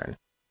no return.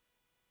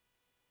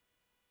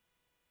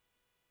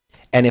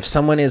 And if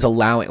someone is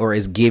allowing or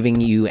is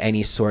giving you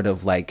any sort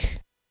of like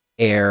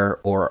air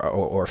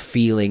or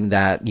feeling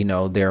that, you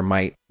know, they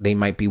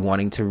might be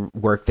wanting to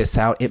work this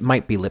out, it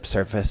might be lip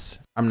service.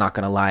 I'm not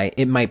going to lie.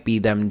 It might be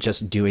them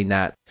just doing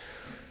that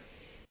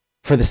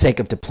for the sake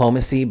of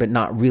diplomacy, but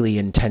not really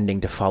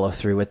intending to follow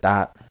through with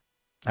that.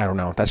 I don't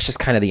know. That's just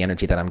kind of the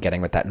energy that I'm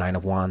getting with that Nine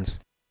of Wands.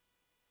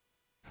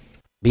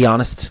 Be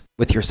honest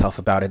with yourself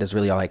about it is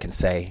really all I can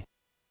say.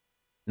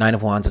 Nine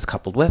of Wands is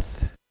coupled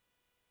with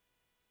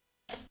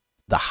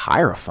the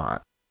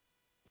Hierophant.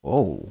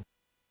 Whoa.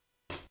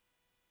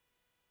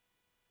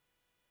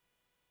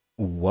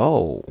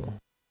 Whoa.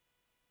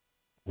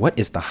 What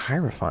is the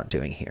Hierophant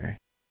doing here?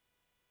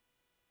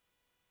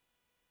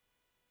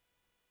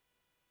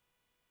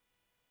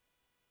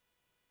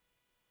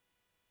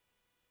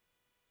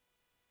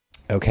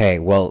 Okay,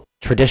 well,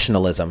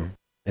 traditionalism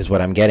is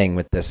what I'm getting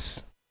with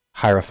this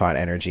Hierophant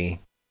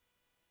energy.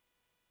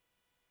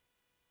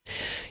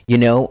 You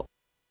know,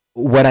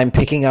 what I'm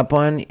picking up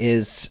on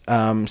is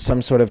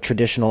some sort of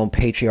traditional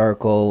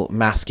patriarchal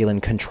masculine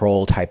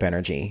control type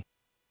energy.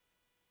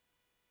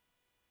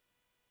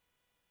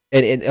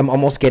 I'm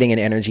almost getting an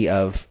energy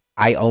of,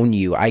 I own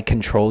you, I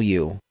control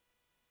you,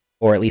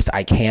 or at least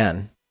I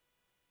can.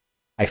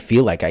 I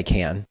feel like I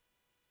can,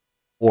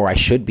 or I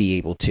should be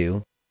able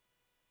to.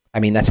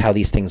 I mean, that's how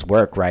these things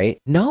work, right?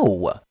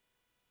 No,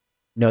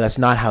 that's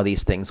not how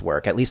these things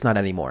work, at least not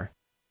anymore.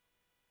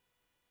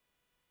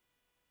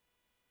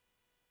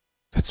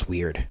 That's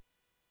weird.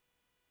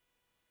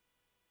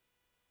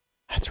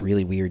 That's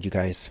really weird, you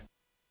guys.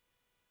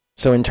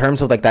 So in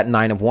terms of like that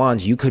Nine of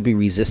Wands, you could be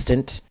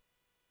resistant.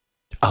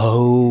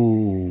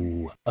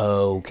 Oh,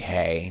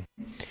 okay.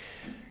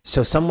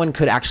 So someone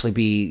could actually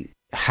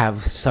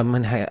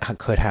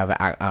could have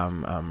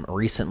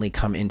recently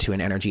come into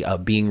an energy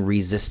of being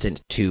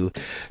resistant to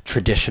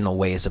traditional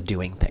ways of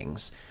doing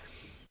things.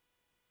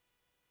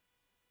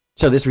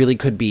 So this really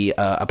could be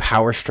a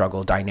power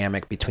struggle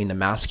dynamic between the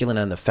masculine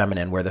and the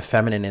feminine, where the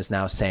feminine is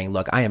now saying,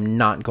 look, I am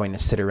not going to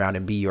sit around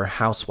and be your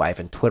housewife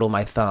and twiddle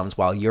my thumbs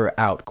while you're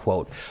out,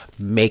 quote,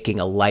 making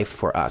a life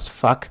for us.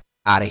 Fuck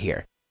out of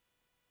here.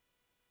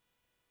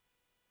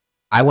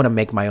 I want to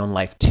make my own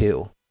life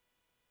too.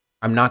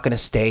 I'm not going to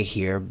stay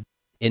here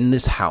in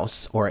this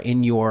house or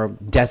in your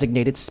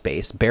designated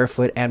space,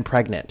 barefoot and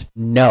pregnant.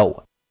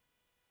 No.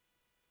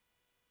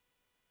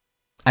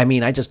 I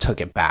mean, I just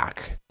took it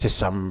back to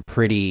some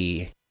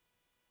pretty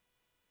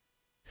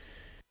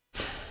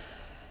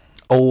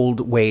old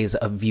ways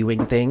of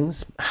viewing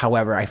things.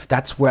 However,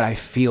 that's where I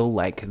feel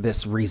like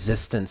this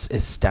resistance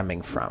is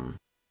stemming from.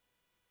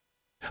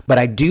 But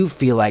I do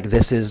feel like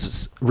this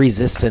is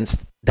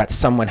resistance that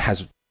someone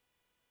has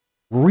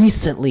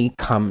recently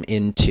come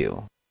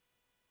into.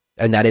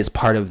 And that is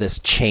part of this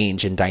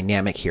change in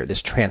dynamic here,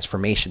 this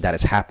transformation that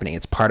is happening.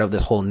 It's part of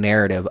this whole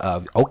narrative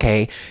of,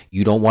 okay,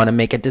 you don't want to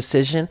make a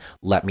decision,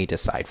 let me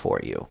decide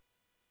for you.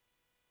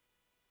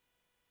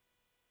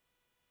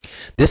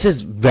 This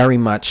is very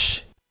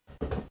much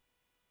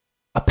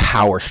a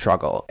power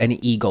struggle, an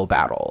ego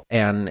battle.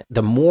 And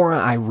the more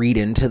I read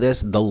into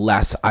this, the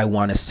less I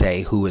want to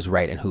say who is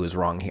right and who is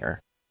wrong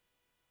here.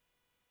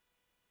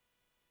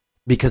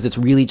 Because it's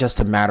really just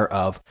a matter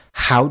of,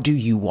 how do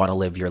you want to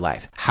live your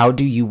life? How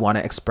do you want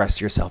to express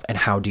yourself? And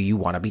how do you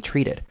want to be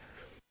treated?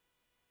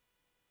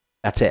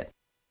 That's it.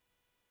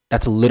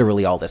 That's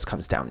literally all this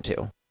comes down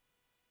to.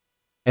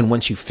 And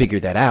once you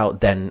figure that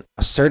out, then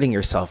asserting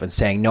yourself and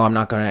saying, no, I'm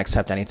not going to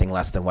accept anything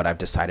less than what I've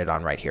decided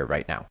on right here,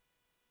 right now.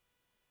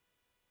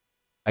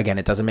 Again,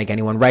 it doesn't make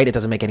anyone right. It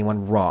doesn't make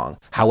anyone wrong.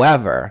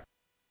 However,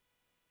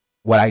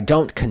 What I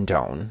don't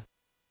condone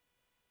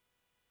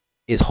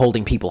is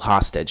holding people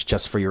hostage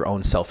just for your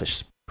own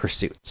selfish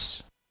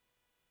pursuits.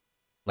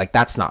 Like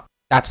that's not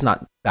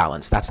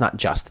balanced. That's not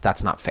just.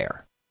 That's not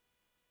fair.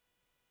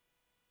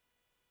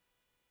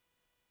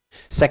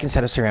 Second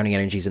set of surrounding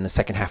energies in the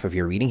second half of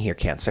your reading here,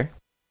 Cancer.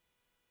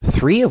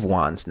 3 of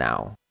Wands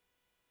now.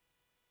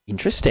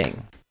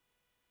 Interesting.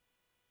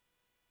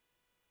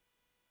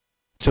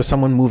 So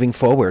someone moving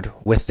forward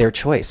with their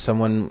choice,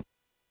 someone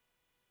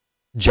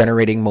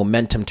generating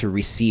momentum to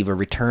receive a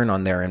return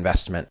on their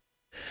investment.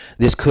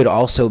 This could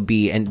also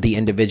be the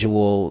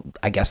individual,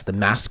 I guess the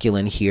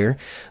masculine here,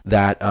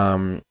 that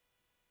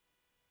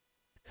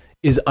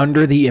is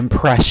under the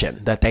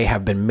impression that they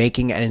have been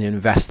making an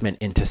investment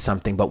into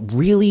something, but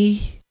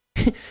really,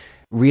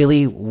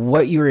 really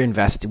what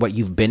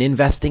you've been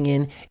investing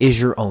in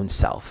is your own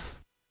self.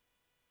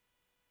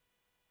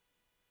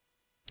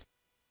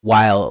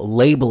 While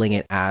labeling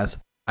it as,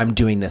 I'm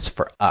doing this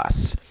for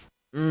us.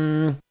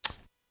 I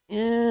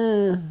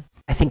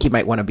think you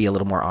might want to be a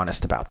little more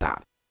honest about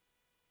that.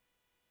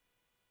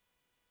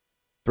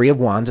 3 of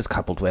Wands is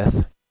coupled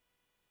with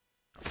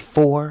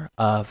 4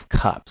 of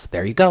Cups.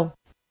 There you go.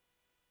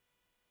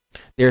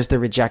 There's the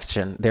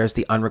rejection. There's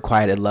the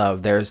unrequited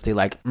love. There's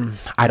the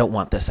I don't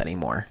want this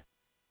anymore.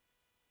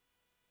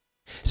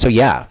 So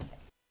yeah,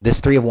 this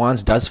 3 of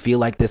Wands does feel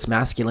like this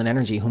masculine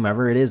energy,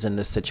 whomever it is in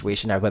this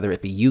situation, whether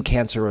it be you,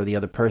 Cancer, or the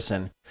other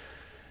person,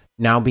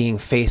 now being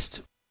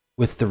faced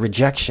with the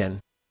rejection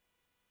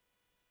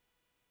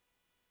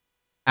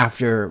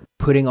after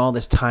putting all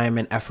this time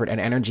and effort and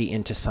energy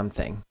into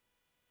something.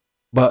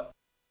 But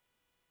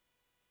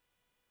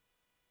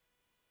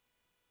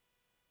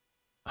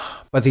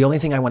the only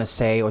thing I want to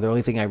say, or the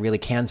only thing I really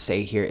can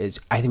say here is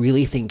I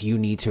really think you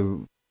need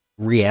to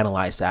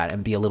reanalyze that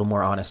and be a little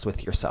more honest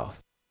with yourself.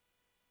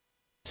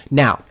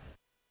 Now,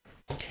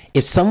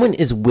 if someone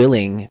is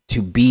willing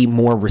to be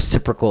more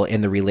reciprocal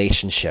in the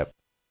relationship,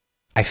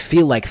 I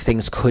feel like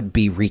things could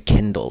be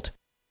rekindled.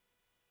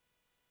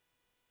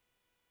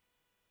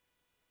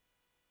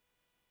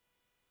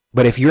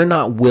 But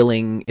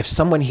if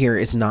someone here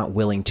is not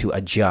willing to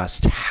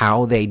adjust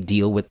how they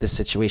deal with the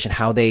situation,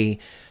 how they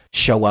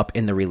show up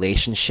in the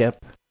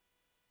relationship,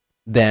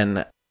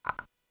 then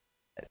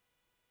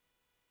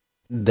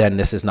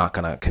this is not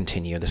going to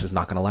continue. This is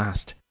not going to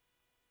last.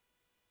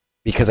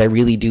 Because I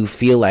really do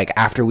feel like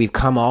after we've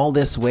come all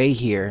this way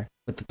here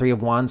with the 3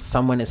 of Wands,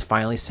 someone is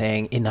finally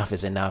saying, enough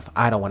is enough.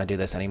 I don't want to do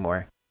this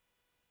anymore.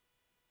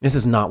 This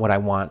is not what I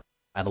want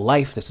out of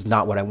life. This is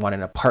not what I want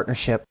in a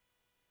partnership.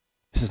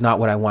 This is not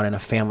what I want in a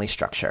family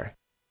structure.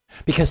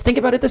 Because think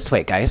about it this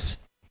way, guys.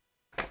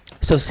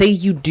 So say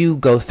you do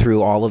go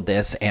through all of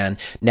this, and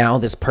now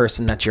this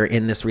person that you're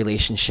in this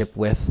relationship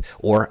with,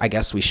 or I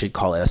guess we should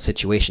call it a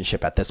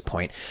situationship at this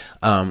point,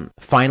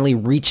 finally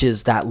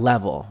reaches that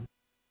level.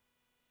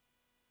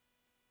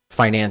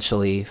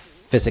 Financially,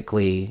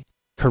 physically,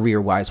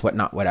 career-wise,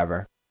 whatnot,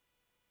 whatever.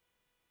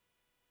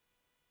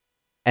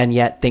 And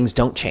yet things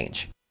don't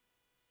change.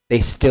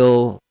 They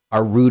still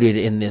are rooted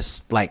in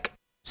this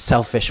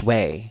selfish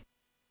way.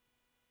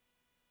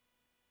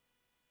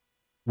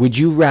 Would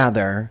you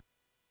rather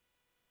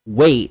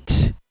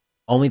wait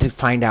only to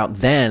find out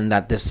then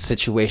that this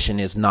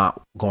situation is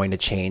not going to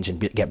change and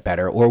get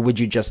better? Or would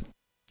you just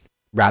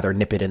rather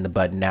nip it in the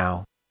bud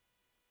now?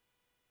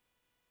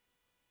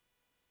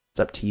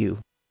 It's up to you.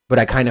 But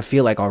I kind of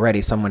feel like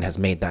already someone has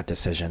made that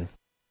decision.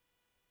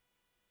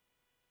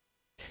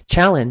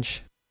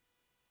 Challenge.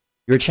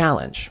 Your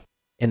challenge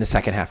in the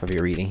second half of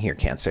your reading here,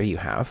 Cancer, you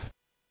have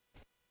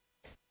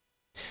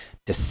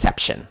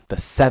deception, the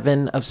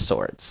 7 of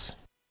Swords.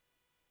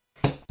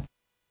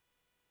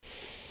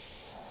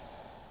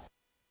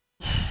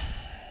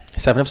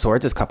 Seven of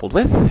Swords is coupled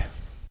with,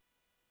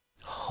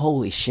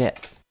 holy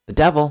shit, the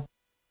Devil.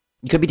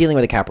 You could be dealing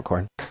with a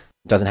Capricorn. It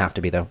doesn't have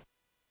to be, though.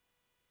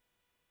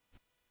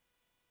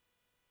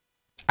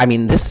 I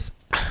mean, this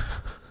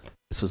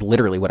was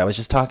literally what I was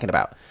just talking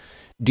about.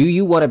 Do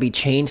you want to be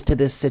chained to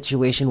this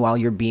situation while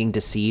you're being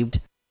deceived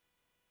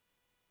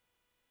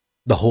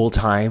the whole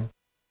time,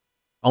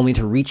 only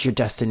to reach your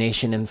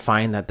destination and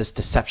find that this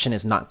deception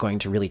is not going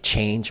to really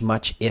change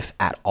much, if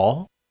at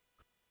all?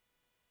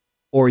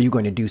 Or are you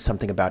going to do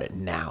something about it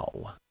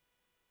now?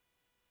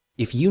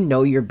 If you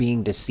know you're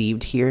being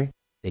deceived here,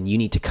 then you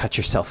need to cut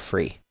yourself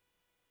free.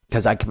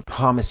 Because I can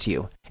promise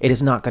you, it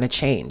is not going to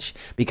change.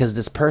 Because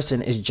this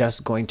person is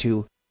just going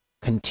to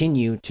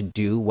continue to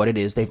do what it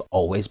is they've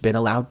always been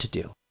allowed to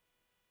do.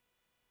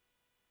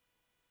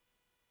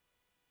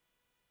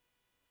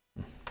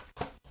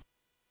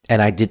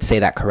 And I did say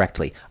that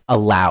correctly.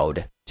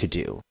 Allowed to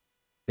do.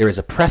 There is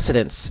a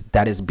precedence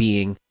that is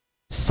being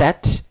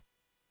set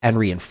and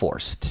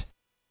reinforced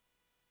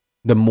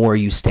the more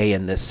you stay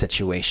in this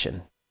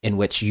situation in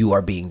which you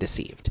are being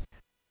deceived.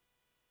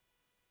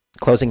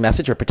 Closing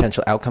message or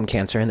potential outcome,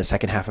 Cancer, in the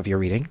second half of your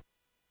reading.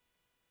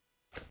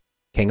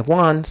 King of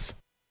Wands.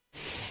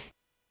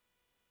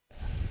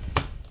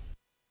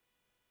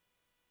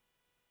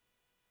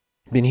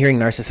 Been hearing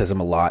narcissism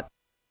a lot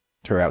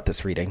throughout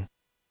this reading.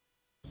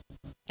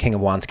 King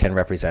of Wands can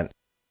represent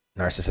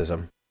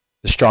narcissism,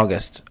 the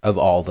strongest of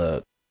all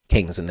the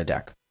kings in the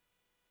deck.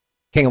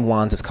 King of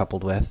Wands is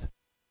coupled with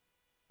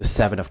the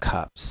Seven of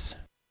Cups.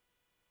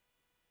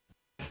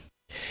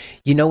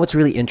 You know what's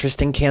really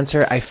interesting,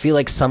 Cancer? I feel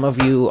like some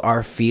of you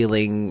are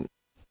feeling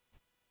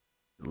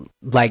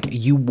like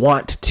you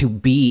want to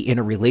be in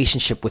a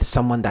relationship with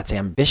someone that's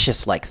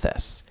ambitious like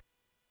this.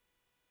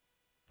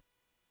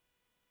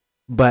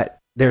 But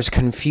there's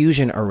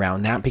confusion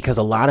around that because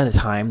a lot of the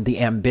time, the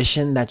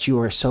ambition that you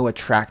are so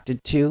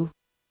attracted to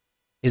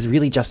is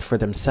really just for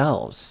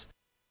themselves.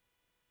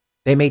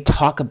 They may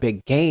talk a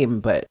big game,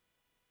 but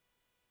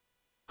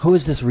who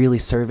is this really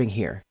serving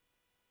here?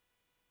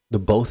 The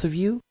both of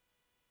you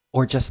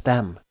or just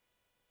them?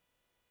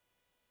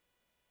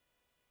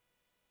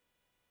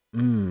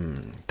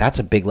 That's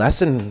a big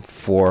lesson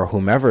for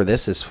whomever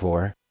this is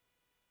for.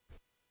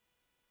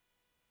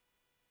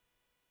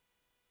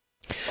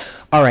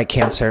 All right,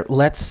 Cancer,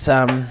 let's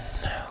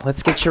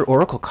get your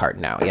oracle card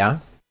now, yeah?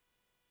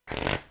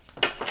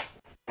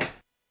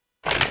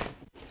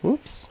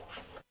 Oops.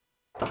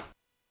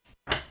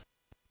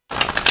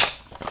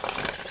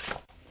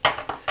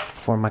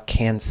 For my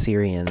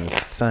Cancerian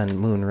Sun,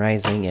 Moon,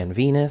 Rising, and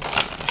Venus.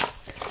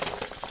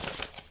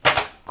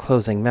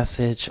 Closing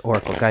message,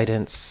 oracle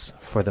guidance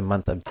for the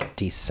month of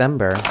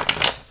December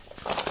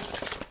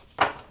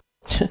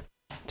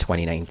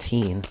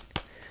 2019.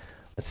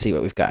 Let's see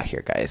what we've got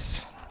here,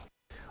 guys.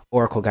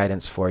 Oracle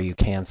guidance for you,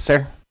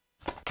 Cancer.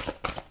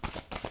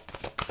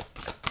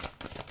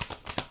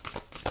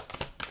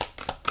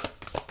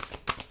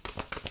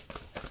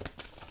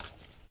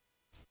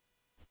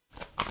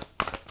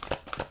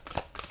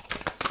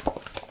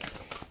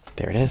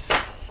 There it is.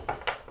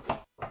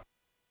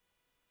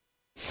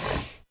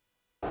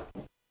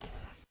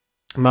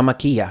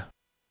 Mamakia,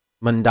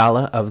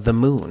 mandala of the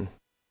moon.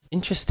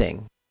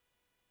 Interesting.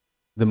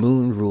 The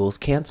moon rules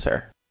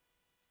Cancer.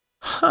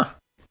 Huh.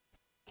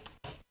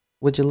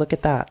 Would you look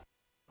at that?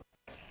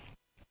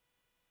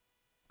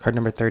 Card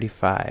number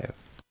 35.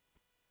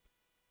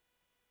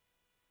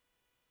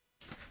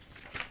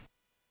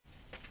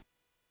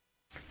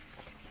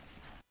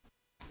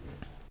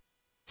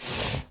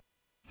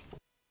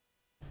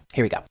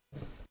 Here we go.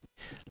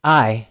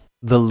 I,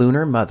 the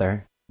lunar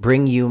mother,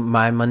 bring you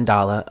my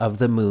mandala of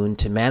the moon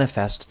to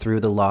manifest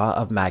through the law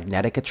of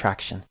magnetic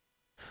attraction.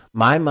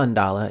 My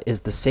mandala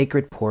is the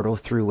sacred portal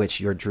through which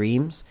your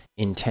dreams,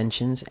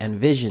 intentions, and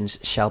visions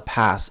shall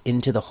pass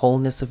into the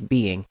wholeness of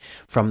being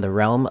from the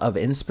realm of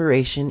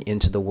inspiration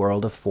into the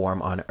world of form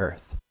on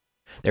earth.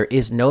 There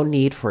is no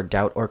need for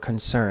doubt or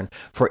concern,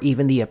 for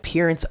even the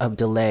appearance of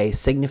delay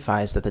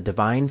signifies that the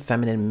divine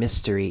feminine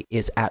mystery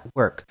is at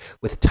work,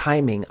 with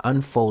timing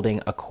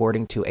unfolding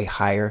according to a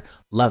higher,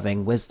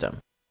 loving wisdom.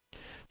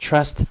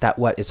 Trust that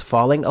what is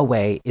falling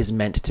away is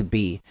meant to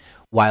be,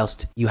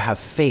 whilst you have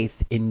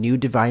faith in new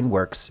divine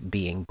works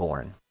being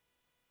born.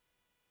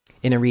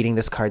 In a reading,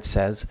 this card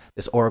says,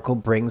 this oracle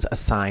brings a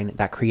sign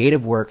that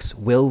creative works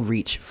will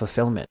reach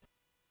fulfillment.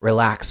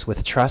 Relax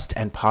with trust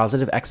and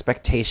positive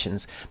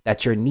expectations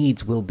that your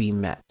needs will be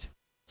met.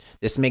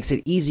 This makes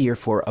it easier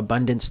for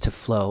abundance to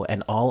flow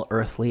and all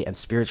earthly and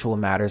spiritual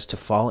matters to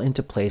fall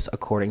into place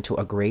according to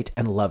a great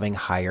and loving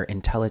higher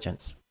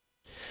intelligence.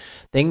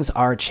 Things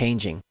are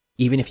changing,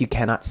 even if you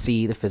cannot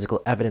see the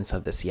physical evidence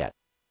of this yet.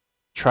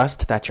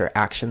 Trust that your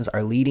actions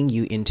are leading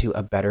you into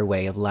a better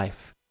way of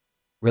life.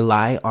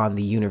 Rely on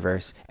the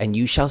universe, and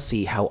you shall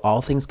see how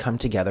all things come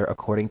together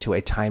according to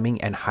a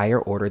timing and higher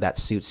order that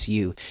suits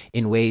you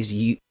in ways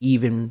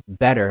even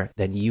better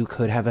than you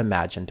could have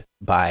imagined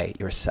by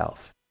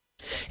yourself.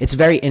 It's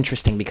very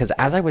interesting because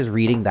as I was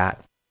reading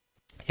that,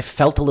 it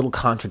felt a little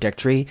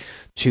contradictory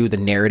to the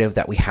narrative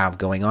that we have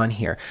going on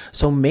here.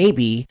 So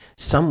maybe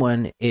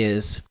someone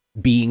is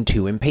being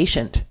too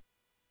impatient.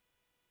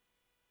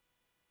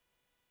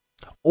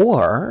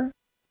 Or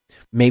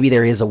maybe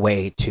there is a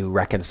way to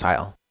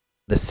reconcile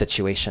this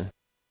situation.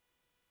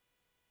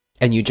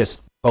 And you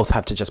just both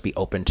have to just be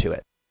open to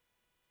it.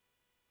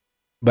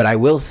 But I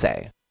will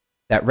say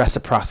that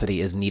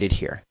reciprocity is needed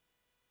here.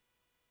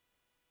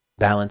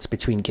 Balance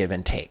between give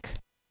and take.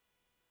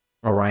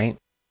 All right?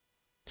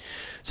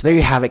 So there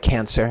you have it,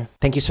 Cancer.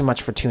 Thank you so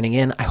much for tuning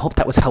in. I hope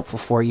that was helpful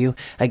for you.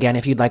 Again,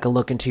 if you'd like a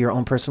look into your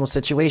own personal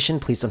situation,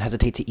 please don't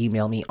hesitate to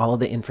email me. All of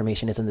the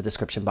information is in the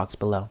description box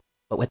below.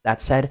 But with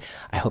that said,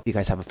 I hope you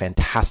guys have a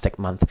fantastic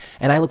month,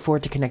 and I look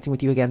forward to connecting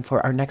with you again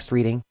for our next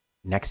reading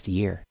next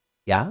year.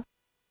 Yeah?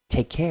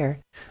 Take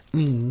care.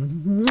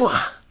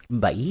 Mwah.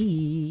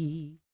 Bye.